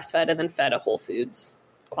breastfed and then fed a whole foods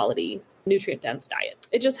quality, nutrient dense diet.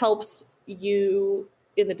 It just helps you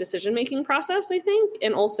in the decision-making process, I think,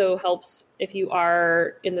 and also helps if you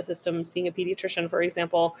are in the system seeing a pediatrician, for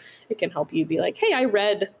example. It can help you be like, hey, I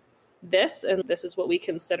read this, and this is what we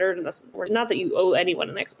considered, and this, or not that you owe anyone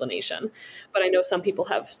an explanation, but I know some people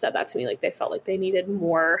have said that to me, like they felt like they needed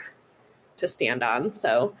more to stand on.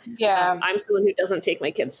 So Yeah. I'm someone who doesn't take my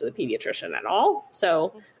kids to the pediatrician at all,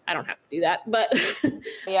 so I don't have to do that. But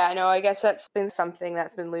yeah, I know. I guess that's been something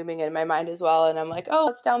that's been looming in my mind as well. And I'm like, oh,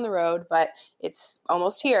 it's down the road, but it's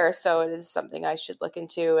almost here. So it is something I should look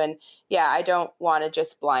into. And yeah, I don't want to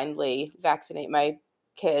just blindly vaccinate my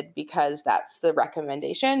kid because that's the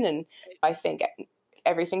recommendation. And I think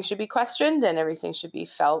everything should be questioned and everything should be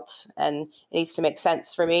felt, and it needs to make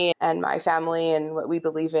sense for me and my family and what we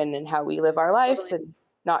believe in and how we live our lives, Totally. and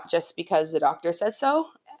not just because the doctor said so.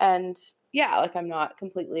 And yeah, like I'm not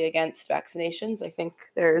completely against vaccinations. I think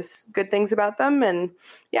there's good things about them. And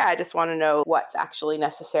yeah, I just want to know what's actually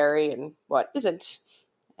necessary and what isn't.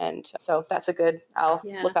 And so that's I'll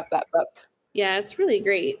look up that book. Yeah, it's really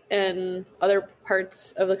great. And other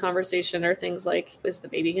parts of the conversation are things like, is the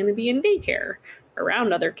baby going to be in daycare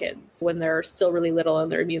around other kids when they're still really little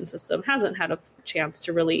and their immune system hasn't had a chance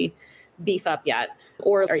to really beef up yet?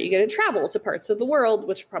 Or are you going to travel to parts of the world,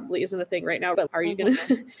 which probably isn't a thing right now, but are you going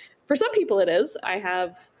to, for some people it is. I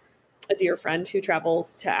have a dear friend who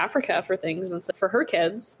travels to Africa for things, and so for her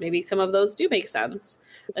kids, maybe some of those do make sense.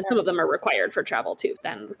 And some of them are required for travel too.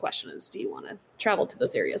 Then the question is, do you want to travel to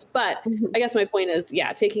those areas? But I guess my point is,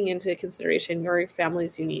 yeah, taking into consideration your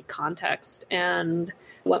family's unique context and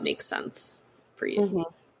what makes sense for you.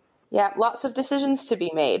 Yeah, lots of decisions to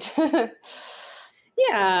be made.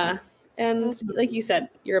 Yeah. And like you said,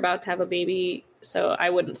 you're about to have a baby. So I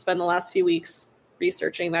wouldn't spend the last few weeks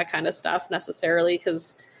researching that kind of stuff necessarily,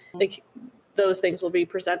 because like those things will be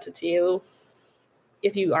presented to you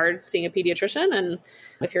if you are seeing a pediatrician, and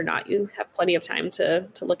if you're not, you have plenty of time to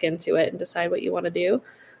look into it and decide what you want to do.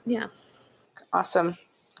 Yeah. Awesome.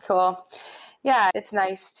 Cool. Yeah, it's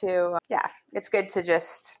nice to, it's good to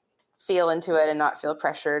just feel into it and not feel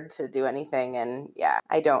pressured to do anything. And yeah,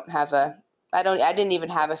 I didn't even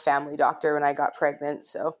have a family doctor when I got pregnant.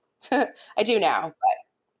 So I do now,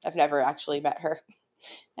 but I've never actually met her.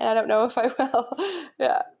 And I don't know if I will.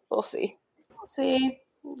 Yeah, we'll see.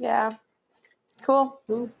 Yeah. Cool.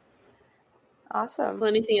 Awesome. Well,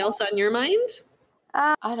 anything else on your mind?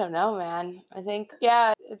 I don't know, man. I think,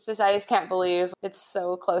 it's just, I just can't believe it's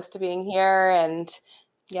so close to being here. And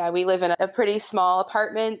yeah, we live in a pretty small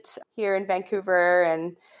apartment here in Vancouver,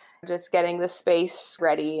 and just getting the space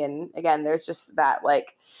ready. And again, there's just that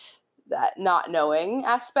not knowing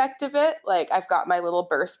aspect of it. Like I've got my little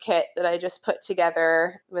birth kit that I just put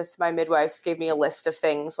together with my midwives, gave me a list of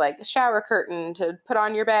things like the shower curtain to put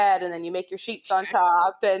on your bed, and then you make your sheets on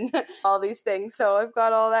top and all these things. So I've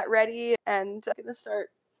got all that ready, and I'm going to start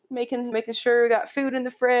making sure we got food in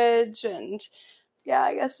the fridge. And yeah,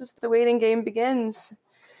 I guess just the waiting game begins.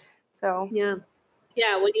 So yeah.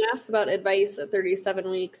 When you asked about advice at 37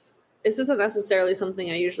 weeks, this isn't necessarily something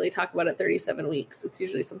I usually talk about at 37 weeks. It's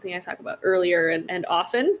usually something I talk about earlier and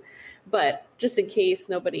often, but just in case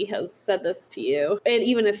nobody has said this to you, and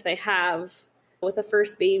even if they have, with a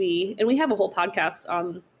first baby, and we have a whole podcast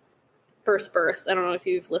on first births. I don't know if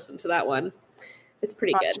you've listened to that one. It's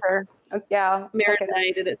pretty good. Sure. Yeah. Meredith and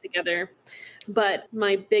I did it together. But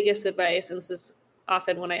my biggest advice, and this is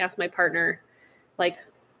often when I ask my partner, like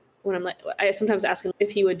when I'm like, I sometimes ask him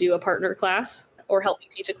if he would do a partner class or help me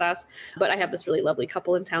teach a class. But I have this really lovely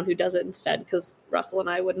couple in town who does it instead, because Russell and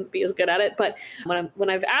I wouldn't be as good at it. But when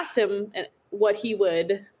I've asked him what he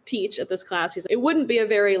would teach at this class, he's like, it wouldn't be a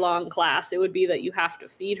very long class. It would be that you have to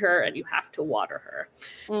feed her and you have to water her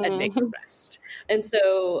and make her rest. And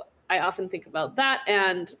so I often think about that.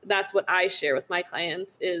 And that's what I share with my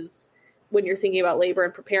clients is when you're thinking about labor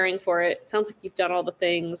and preparing for it, it sounds like you've done all the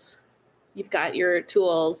things, you've got your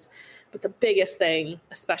tools. But the biggest thing,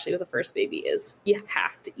 especially with a first baby, is you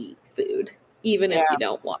have to eat food, even if you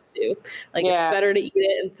don't want to. Like it's better to eat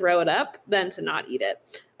it and throw it up than to not eat it.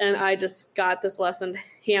 And I just got this lesson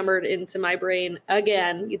hammered into my brain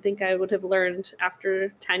again. You'd think I would have learned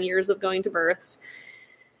after 10 years of going to births.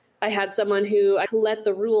 I had someone who I let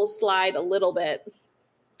the rules slide a little bit,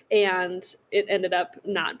 and it ended up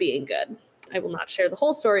not being good. I will not share the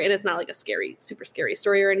whole story, and it's not like a super scary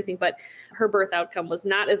story or anything, but her birth outcome was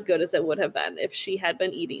not as good as it would have been if she had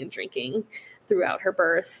been eating and drinking throughout her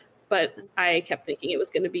birth. But I kept thinking it was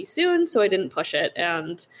going to be soon, so I didn't push it.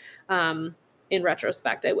 And in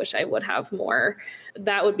retrospect, I wish I would have more.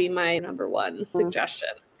 That would be my number one suggestion.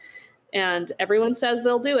 And everyone says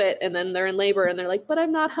they'll do it, and then they're in labor and they're like, but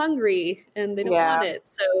I'm not hungry, and they don't want it.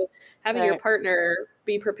 So having your partner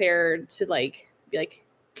be prepared to be like,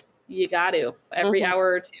 you got to every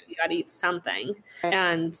hour or two, you got to eat something.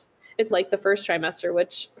 And it's like the first trimester,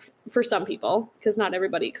 which for some people, because not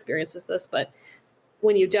everybody experiences this, but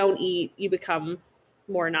when you don't eat, you become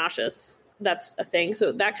more nauseous. That's a thing.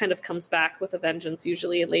 So that kind of comes back with a vengeance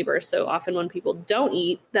usually in labor. So often when people don't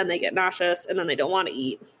eat, then they get nauseous and then they don't want to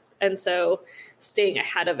eat. And so staying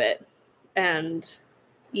ahead of it and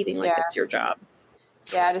eating like it's your job.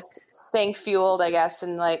 Yeah, just staying fueled, I guess.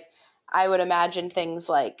 And like, I would imagine things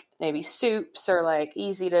like maybe soups or like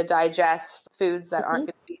easy to digest foods that aren't going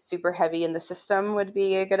to be super heavy in the system would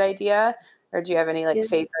be a good idea. Or do you have any like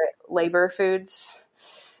favorite labor foods?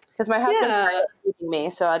 Because my husband's feeding me,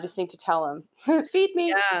 so I just need to tell him, feed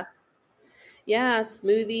me. Yeah,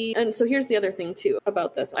 smoothie. And so here's the other thing too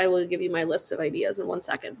about this. I will give you my list of ideas in 1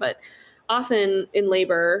 second, but often in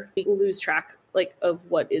labor, we lose track like of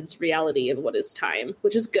what is reality and what is time,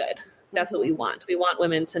 which is good. That's what we want. We want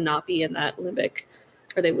women to not be in that limbic,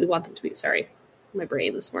 we want them to be, my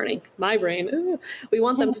brain this morning. My brain. We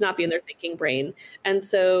want them to not be in their thinking brain. And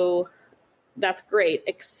so that's great,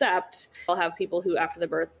 except I'll have people who after the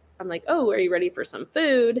birth, I'm like, oh, are you ready for some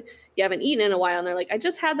food? You haven't eaten in a while. And they're like, I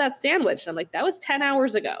just had that sandwich. And I'm like, that was 10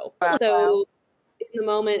 hours ago. Wow. So in the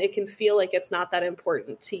moment, it can feel like it's not that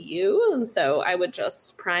important to you. And so I would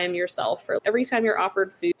just prime yourself for every time you're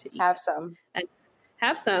offered food to eat. Have some. And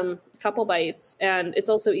have some, couple bites. And it's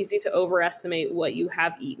also easy to overestimate what you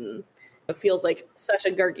have eaten. It feels like such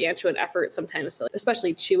a gargantuan effort sometimes,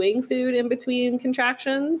 especially chewing food in between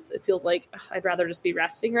contractions. It feels like I'd rather just be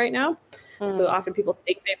resting right now. So often people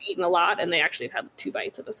think they've eaten a lot and they actually have had 2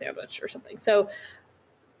 bites of a sandwich or something. So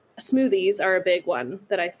smoothies are a big one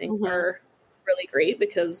that I think are really great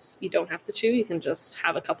because you don't have to chew. You can just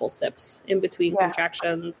have a couple sips in between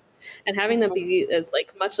contractions and having them be as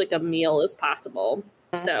like much like a meal as possible.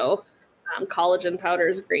 So collagen powder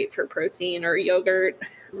is great for protein or yogurt.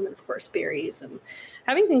 And then of course berries, and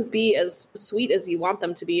having things be as sweet as you want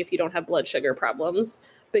them to be if you don't have blood sugar problems,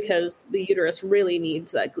 because the uterus really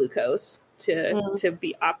needs that glucose to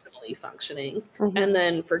be optimally functioning. And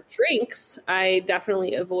then for drinks, I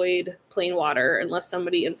definitely avoid plain water unless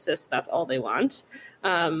somebody insists that's all they want.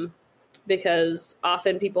 Because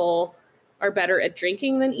often people are better at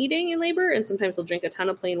drinking than eating in labor. And sometimes they'll drink a ton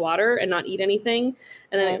of plain water and not eat anything.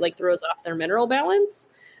 And then it like throws off their mineral balance.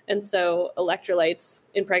 And so electrolytes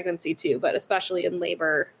in pregnancy too, but especially in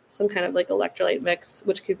labor, some kind of like electrolyte mix,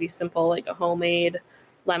 which could be simple, like a homemade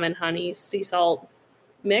lemon, honey, sea salt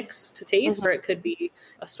mix to taste, or it could be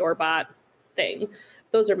a store-bought thing.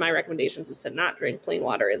 Those are my recommendations, is to not drink plain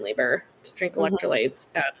water in labor, to drink electrolytes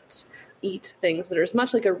and eat things that are as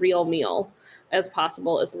much like a real meal as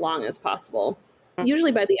possible, as long as possible.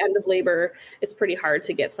 Usually by the end of labor, it's pretty hard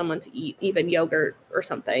to get someone to eat even yogurt or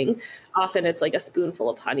something. Often it's like a spoonful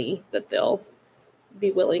of honey that they'll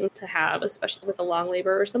be willing to have, especially with a long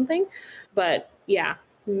labor or something. But yeah,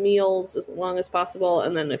 meals as long as possible.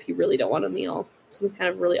 And then if you really don't want a meal, some kind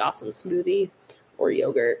of really awesome smoothie or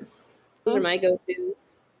yogurt. Those are my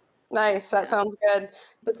go-tos. Nice. That sounds good.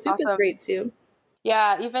 But soup is great too.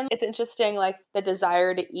 Yeah, even it's interesting, like the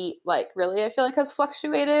desire to eat, like really, I feel like has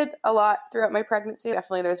fluctuated a lot throughout my pregnancy.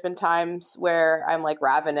 Definitely there's been times where I'm like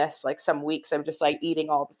ravenous, like some weeks I'm just like eating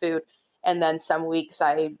all the food. And then some weeks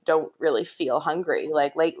I don't really feel hungry.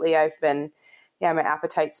 Like lately I've been, my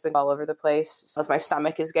appetite's been all over the place. As my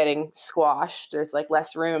stomach is getting squashed, there's like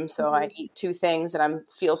less room. So I eat 2 things and I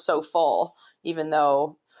feel so full,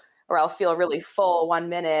 or I'll feel really full 1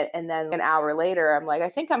 minute. And then an hour later, I'm like, I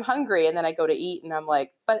think I'm hungry. And then I go to eat and I'm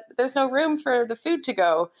like, but there's no room for the food to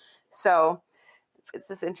go. So it's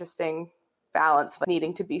this interesting balance of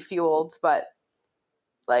needing to be fueled, but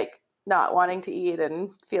like not wanting to eat and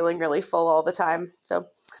feeling really full all the time. So,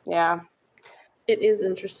 yeah. It is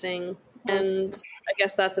interesting. And I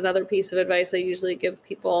guess that's another piece of advice I usually give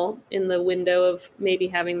people in the window of maybe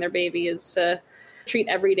having their baby, is to treat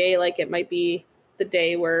every day like it might be the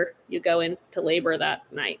day where you go into labor that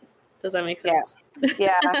night. Does that make sense?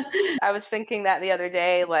 Yeah. I was thinking that the other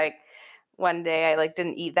day, like one day I like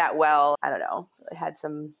didn't eat that well. I don't know. I had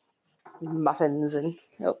some muffins and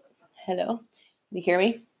hello. Can you hear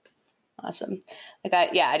me? Awesome. Like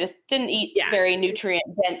I just didn't eat very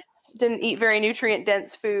nutrient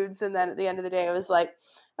dense foods. And then at the end of the day, I was like,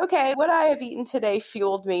 okay, what I have eaten today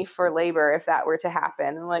fueled me for labor if that were to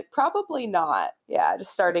happen. And like, probably not. Yeah.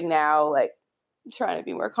 Just starting now, like I'm trying to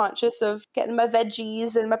be more conscious of getting my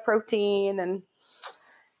veggies and my protein. And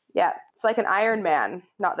yeah, it's like an Ironman.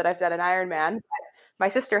 Not that I've done an Ironman, but my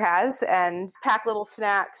sister has, and pack little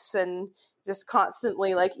snacks and just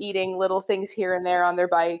constantly like eating little things here and there on their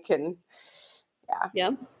bike. And yeah,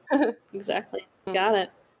 exactly. Got it.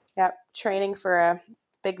 Yeah. Training for a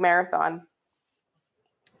big marathon.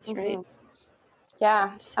 That's right.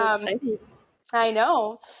 Yeah. So exciting. I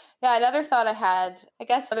know. Yeah, another thought I had, I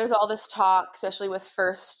guess there's all this talk, especially with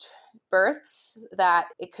first births, that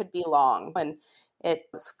it could be long. And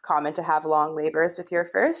it's common to have long labors with your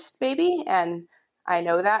first baby. And I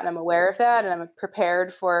know that and I'm aware of that and I'm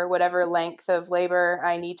prepared for whatever length of labor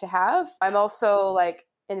I need to have. I'm also like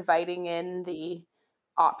inviting in the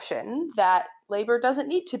option that labor doesn't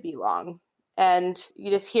need to be long. And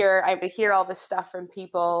I hear all this stuff from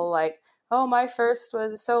people like, oh, my first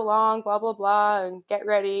was so long, blah, blah, blah, and get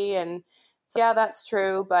ready. And so, yeah, that's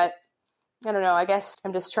true. But I don't know. I guess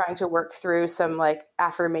I'm just trying to work through some like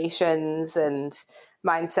affirmations and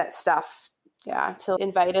mindset stuff. Yeah, to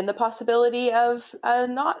invite in the possibility of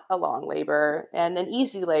not a long labor and an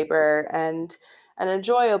easy labor and an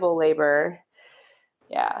enjoyable labor.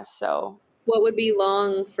 Yeah, so. What would be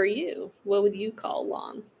long for you? What would you call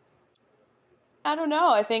long? I don't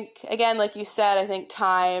know. I think, again, like you said, I think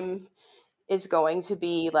time is going to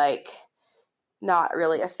be like not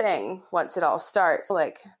really a thing once it all starts.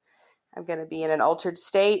 Like I'm going to be in an altered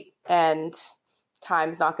state and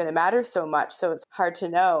time's not going to matter so much. So it's hard to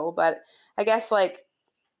know. But I guess like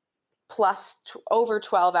over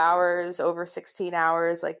 12 hours, over 16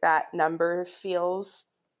 hours, like that number feels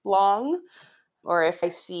long. Or if I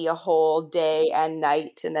see a whole day and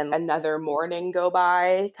night and then another morning go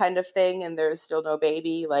by kind of thing and there's still no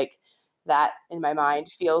baby, like that in my mind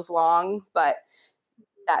feels long. But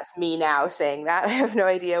that's me now saying that. I have no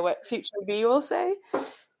idea what future me will say.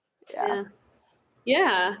 Yeah.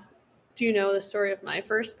 Yeah. Do you know the story of my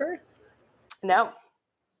first birth? No.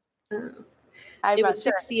 Oh. It was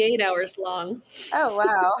 68 hours long. Oh,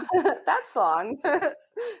 wow. That's long.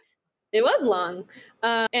 It was long.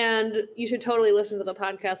 And you should totally listen to the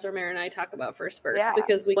podcast where Mary and I talk about first births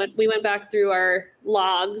because we went back through our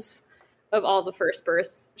logs of all the first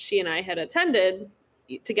births she and I had attended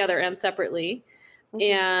together and separately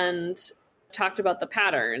and talked about the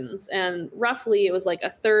patterns. And roughly it was like a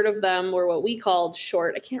third of them were what we called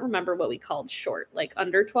short. I can't remember what we called short, like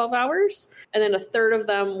under 12 hours. And then a third of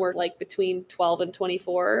them were like between 12 and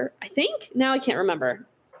 24, I think. Now I can't remember.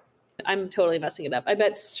 I'm totally messing it up. I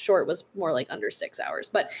bet short was more like under 6 hours.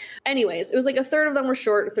 But anyways, it was like a third of them were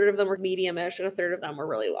short, a third of them were medium-ish, and a third of them were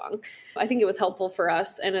really long. I think it was helpful for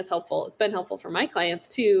us, and it's been helpful for my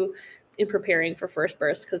clients too in preparing for first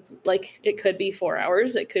births, because like it could be 4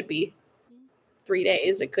 hours, it could be 3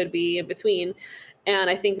 days, it could be in between. And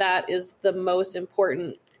I think that is the most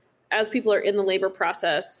important. As people are in the labor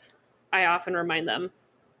process, I often remind them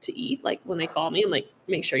to eat. Like when they call me, I'm like,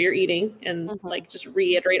 make sure you're eating, and like just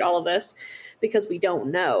reiterate all of this, because we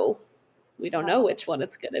don't know which one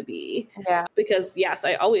it's going to be. Yeah. Because yes,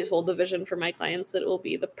 I always hold the vision for my clients that it will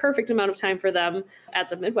be the perfect amount of time for them.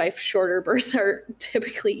 As a midwife, shorter births are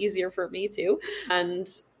typically easier for me too. And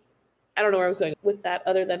I don't know where I was going with that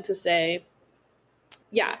other than to say,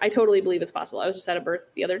 yeah, I totally believe it's possible. I was just at a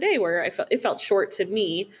birth the other day where it felt short to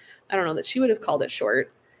me. I don't know that she would have called it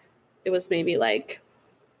short. It was maybe like,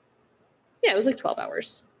 it was like 12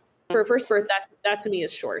 hours. For a first birth, that to me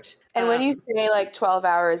is short. And when you say like 12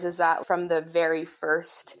 hours, is that from the very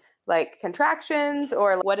first like contractions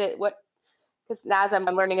or what, because as I'm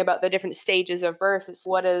learning about the different stages of birth,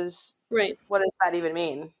 what does that even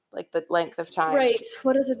mean? Like the length of time. Right.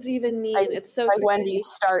 What does it even mean? It's so like when do you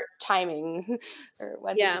start timing or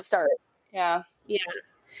when does it start? Yeah. Yeah.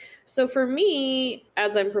 So for me,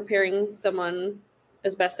 as I'm preparing someone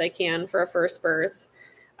as best I can for a first birth,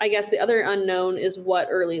 I guess the other unknown is what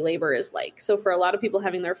early labor is like. So for a lot of people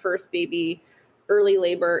having their first baby, early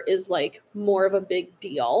labor is like more of a big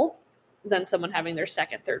deal than someone having their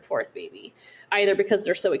second, third, fourth baby, either because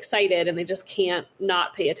they're so excited and they just can't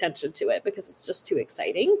not pay attention to it because it's just too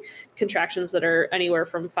exciting. Contractions that are anywhere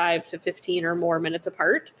from 5 to 15 or more minutes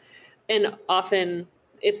apart. And often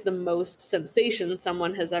it's the most sensation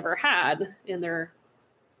someone has ever had in their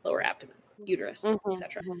lower abdomen, uterus,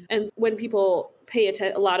 etc. And when people pay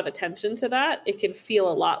a lot of attention to that, it can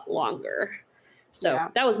feel a lot longer. So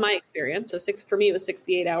that was my experience. So for me, it was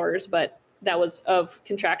 68 hours, but that was of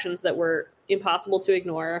contractions that were impossible to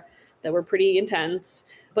ignore, that were pretty intense.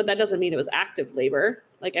 But that doesn't mean it was active labor.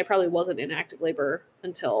 Like I probably wasn't in active labor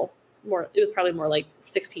until it was probably more like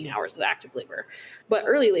 16 hours of active labor. But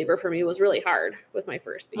early labor for me was really hard with my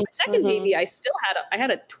first baby. My second baby, I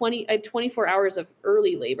had 24 hours of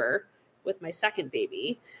early labor with my second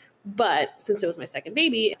baby. But since it was my second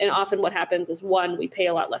baby, and often what happens is, one, we pay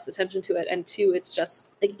a lot less attention to it, and two, it's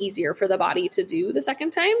just like easier for the body to do the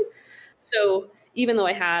second time. So even though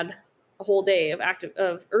I had a whole day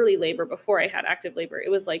of early labor before I had active labor,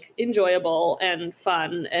 it was like enjoyable and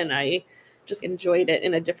fun, and I just enjoyed it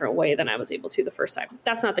in a different way than I was able to the first time.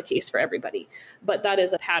 That's not the case for everybody, but that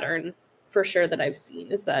is a pattern for sure that I've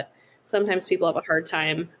seen, is that sometimes people have a hard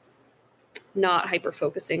time not hyper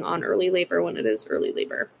focusing on early labor when it is early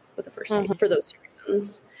labor with the first baby for those two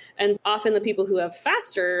reasons. And often the people who have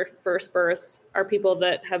faster first births are people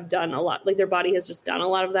that have done a lot, like their body has just done a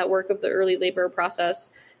lot of that work of the early labor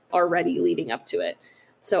process already leading up to it.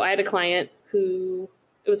 So I had a client who,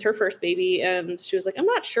 it was her first baby, and she was like, I'm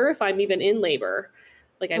not sure if I'm even in labor.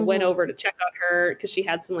 Like I went over to check on her because she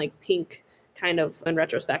had some like pink, kind of, in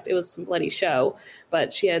retrospect, it was some bloody show,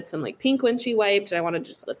 but she had some like pink when she wiped, and I wanted to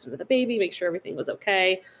just listen to the baby, make sure everything was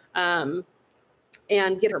okay.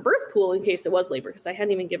 And get her birth pool in case it was labor, because I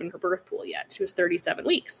hadn't even given her birth pool yet. She was 37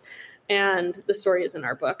 weeks. And the story is in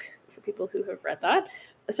our book for people who have read that.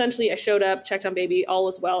 Essentially, I showed up, checked on baby, all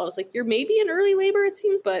was well. I was like, you're maybe in early labor, it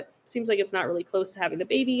seems, but seems like it's not really close to having the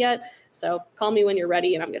baby yet. So call me when you're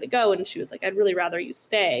ready and I'm going to go. And she was like, I'd really rather you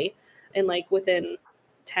stay. And like within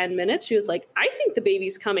 10 minutes, she was like, I think the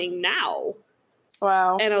baby's coming now.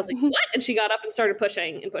 Wow. And I was like, what? And she got up and started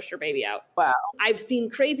pushing and pushed her baby out. Wow. I've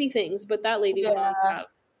seen crazy things, but that lady went on to have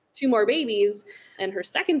 2 more babies. And her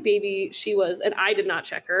second baby, she was, and I did not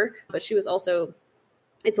check her, but she was also,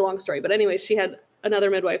 it's a long story. But anyway, she had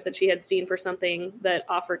another midwife that she had seen for something that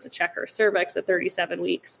offered to check her cervix at 37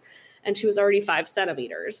 weeks. And she was already 5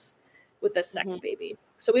 centimeters with this second baby.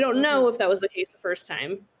 So we don't know if that was the case the first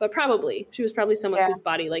time, but probably. She was probably someone whose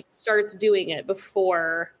body like starts doing it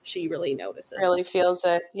before she really notices. Really feels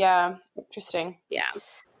it. Yeah. Interesting. Yeah.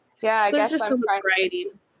 Yeah, I so guess just I'm trying. variety.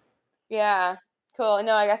 Yeah. Cool.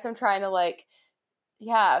 No, I guess I'm trying to like,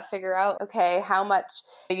 figure out, okay, how much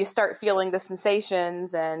you start feeling the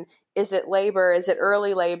sensations, and is it labor? Is it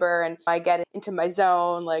early labor? And I get into my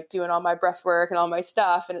zone, like doing all my breath work and all my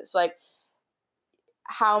stuff. And it's like,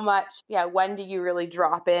 how much, when do you really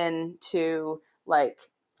drop into like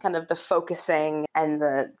kind of the focusing and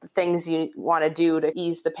the things you want to do to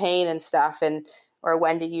ease the pain and stuff? And, or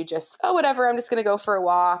when do you just, whatever, I'm just going to go for a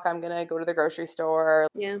walk. I'm going to go to the grocery store.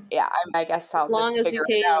 Yeah. I guess I'll as long just as you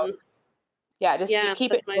figure it out. can. Yeah. Just to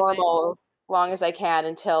keep it normal as long as I can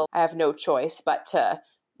until I have no choice but to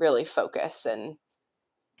really focus. And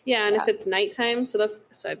and if it's nighttime, so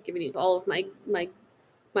I've given you all of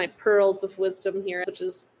my pearls of wisdom here, which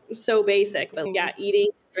is so basic, but eating,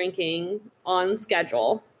 drinking on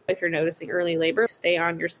schedule. If you're noticing early labor, stay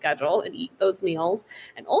on your schedule and eat those meals.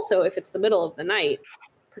 And also, if it's the middle of the night,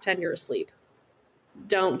 pretend you're asleep.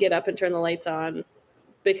 Don't get up and turn the lights on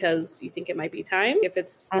because you think it might be time. If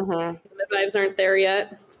it's the midwives aren't there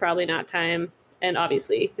yet, it's probably not time. And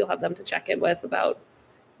obviously, you'll have them to check in with about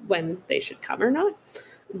when they should come or not.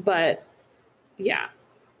 But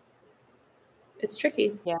it's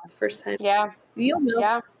tricky. Yeah. The first time. Yeah. You'll know.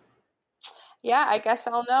 Yeah. Yeah. I guess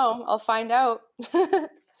I'll know. I'll find out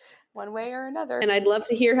one way or another. And I'd love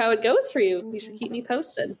to hear how it goes for you. You should keep me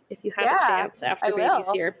posted if you have a chance after baby's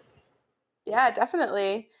here. Yeah,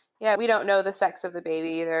 definitely. Yeah. We don't know the sex of the baby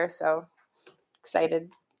either. So excited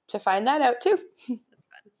to find that out too. That's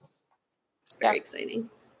fun. It's very exciting.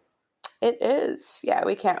 It is. Yeah.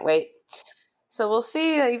 We can't wait. So we'll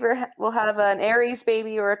see. Either we'll have an Aries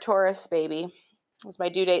baby or a Taurus baby. My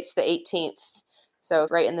due date's the 18th. So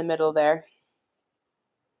right in the middle there.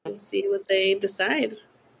 We'll see what they decide.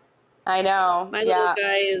 I know. My little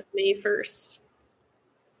guy is May 1st.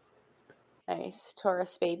 Nice.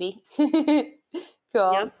 Taurus baby. Cool.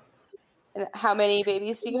 Yep. And how many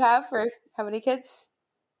babies do you have, or how many kids?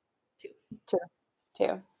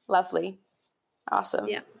 2. Lovely. Awesome.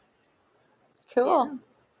 Yeah. Cool.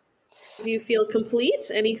 Yeah. Do you feel complete?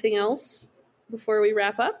 Anything else before we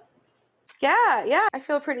wrap up? Yeah, I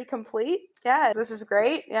feel pretty complete. Yeah, this is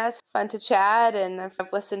great. Yeah, it's fun to chat, and I've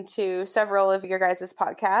listened to several of your guys'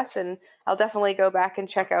 podcasts, and I'll definitely go back and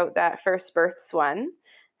check out that First Births one.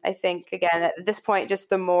 I think, again, at this point, just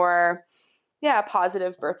the more,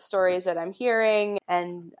 positive birth stories that I'm hearing,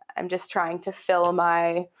 and I'm just trying to fill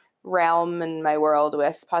my realm and my world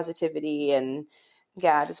with positivity and,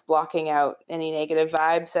 just blocking out any negative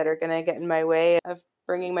vibes that are going to get in my way of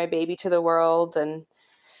bringing my baby to the world. And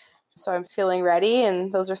so I'm feeling ready,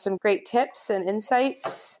 and those are some great tips and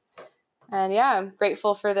insights. And I'm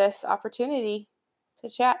grateful for this opportunity to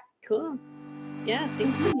chat. Cool. Yeah,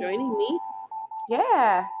 thanks for joining me.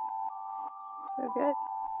 Yeah. So good.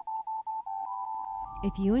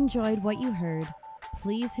 If you enjoyed what you heard,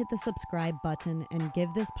 please hit the subscribe button and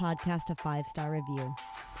give this podcast a 5-star review.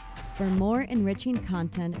 For more enriching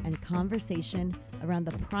content and conversation around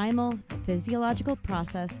the primal physiological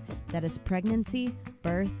process that is pregnancy,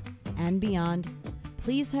 birth, and beyond,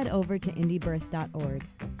 please head over to indiebirth.org.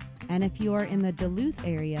 And if you are in the Duluth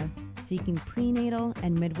area, seeking prenatal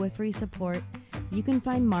and midwifery support, you can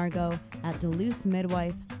find Margot at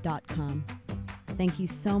DuluthMidwife.com. Thank you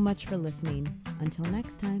so much for listening. Until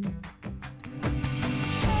next time.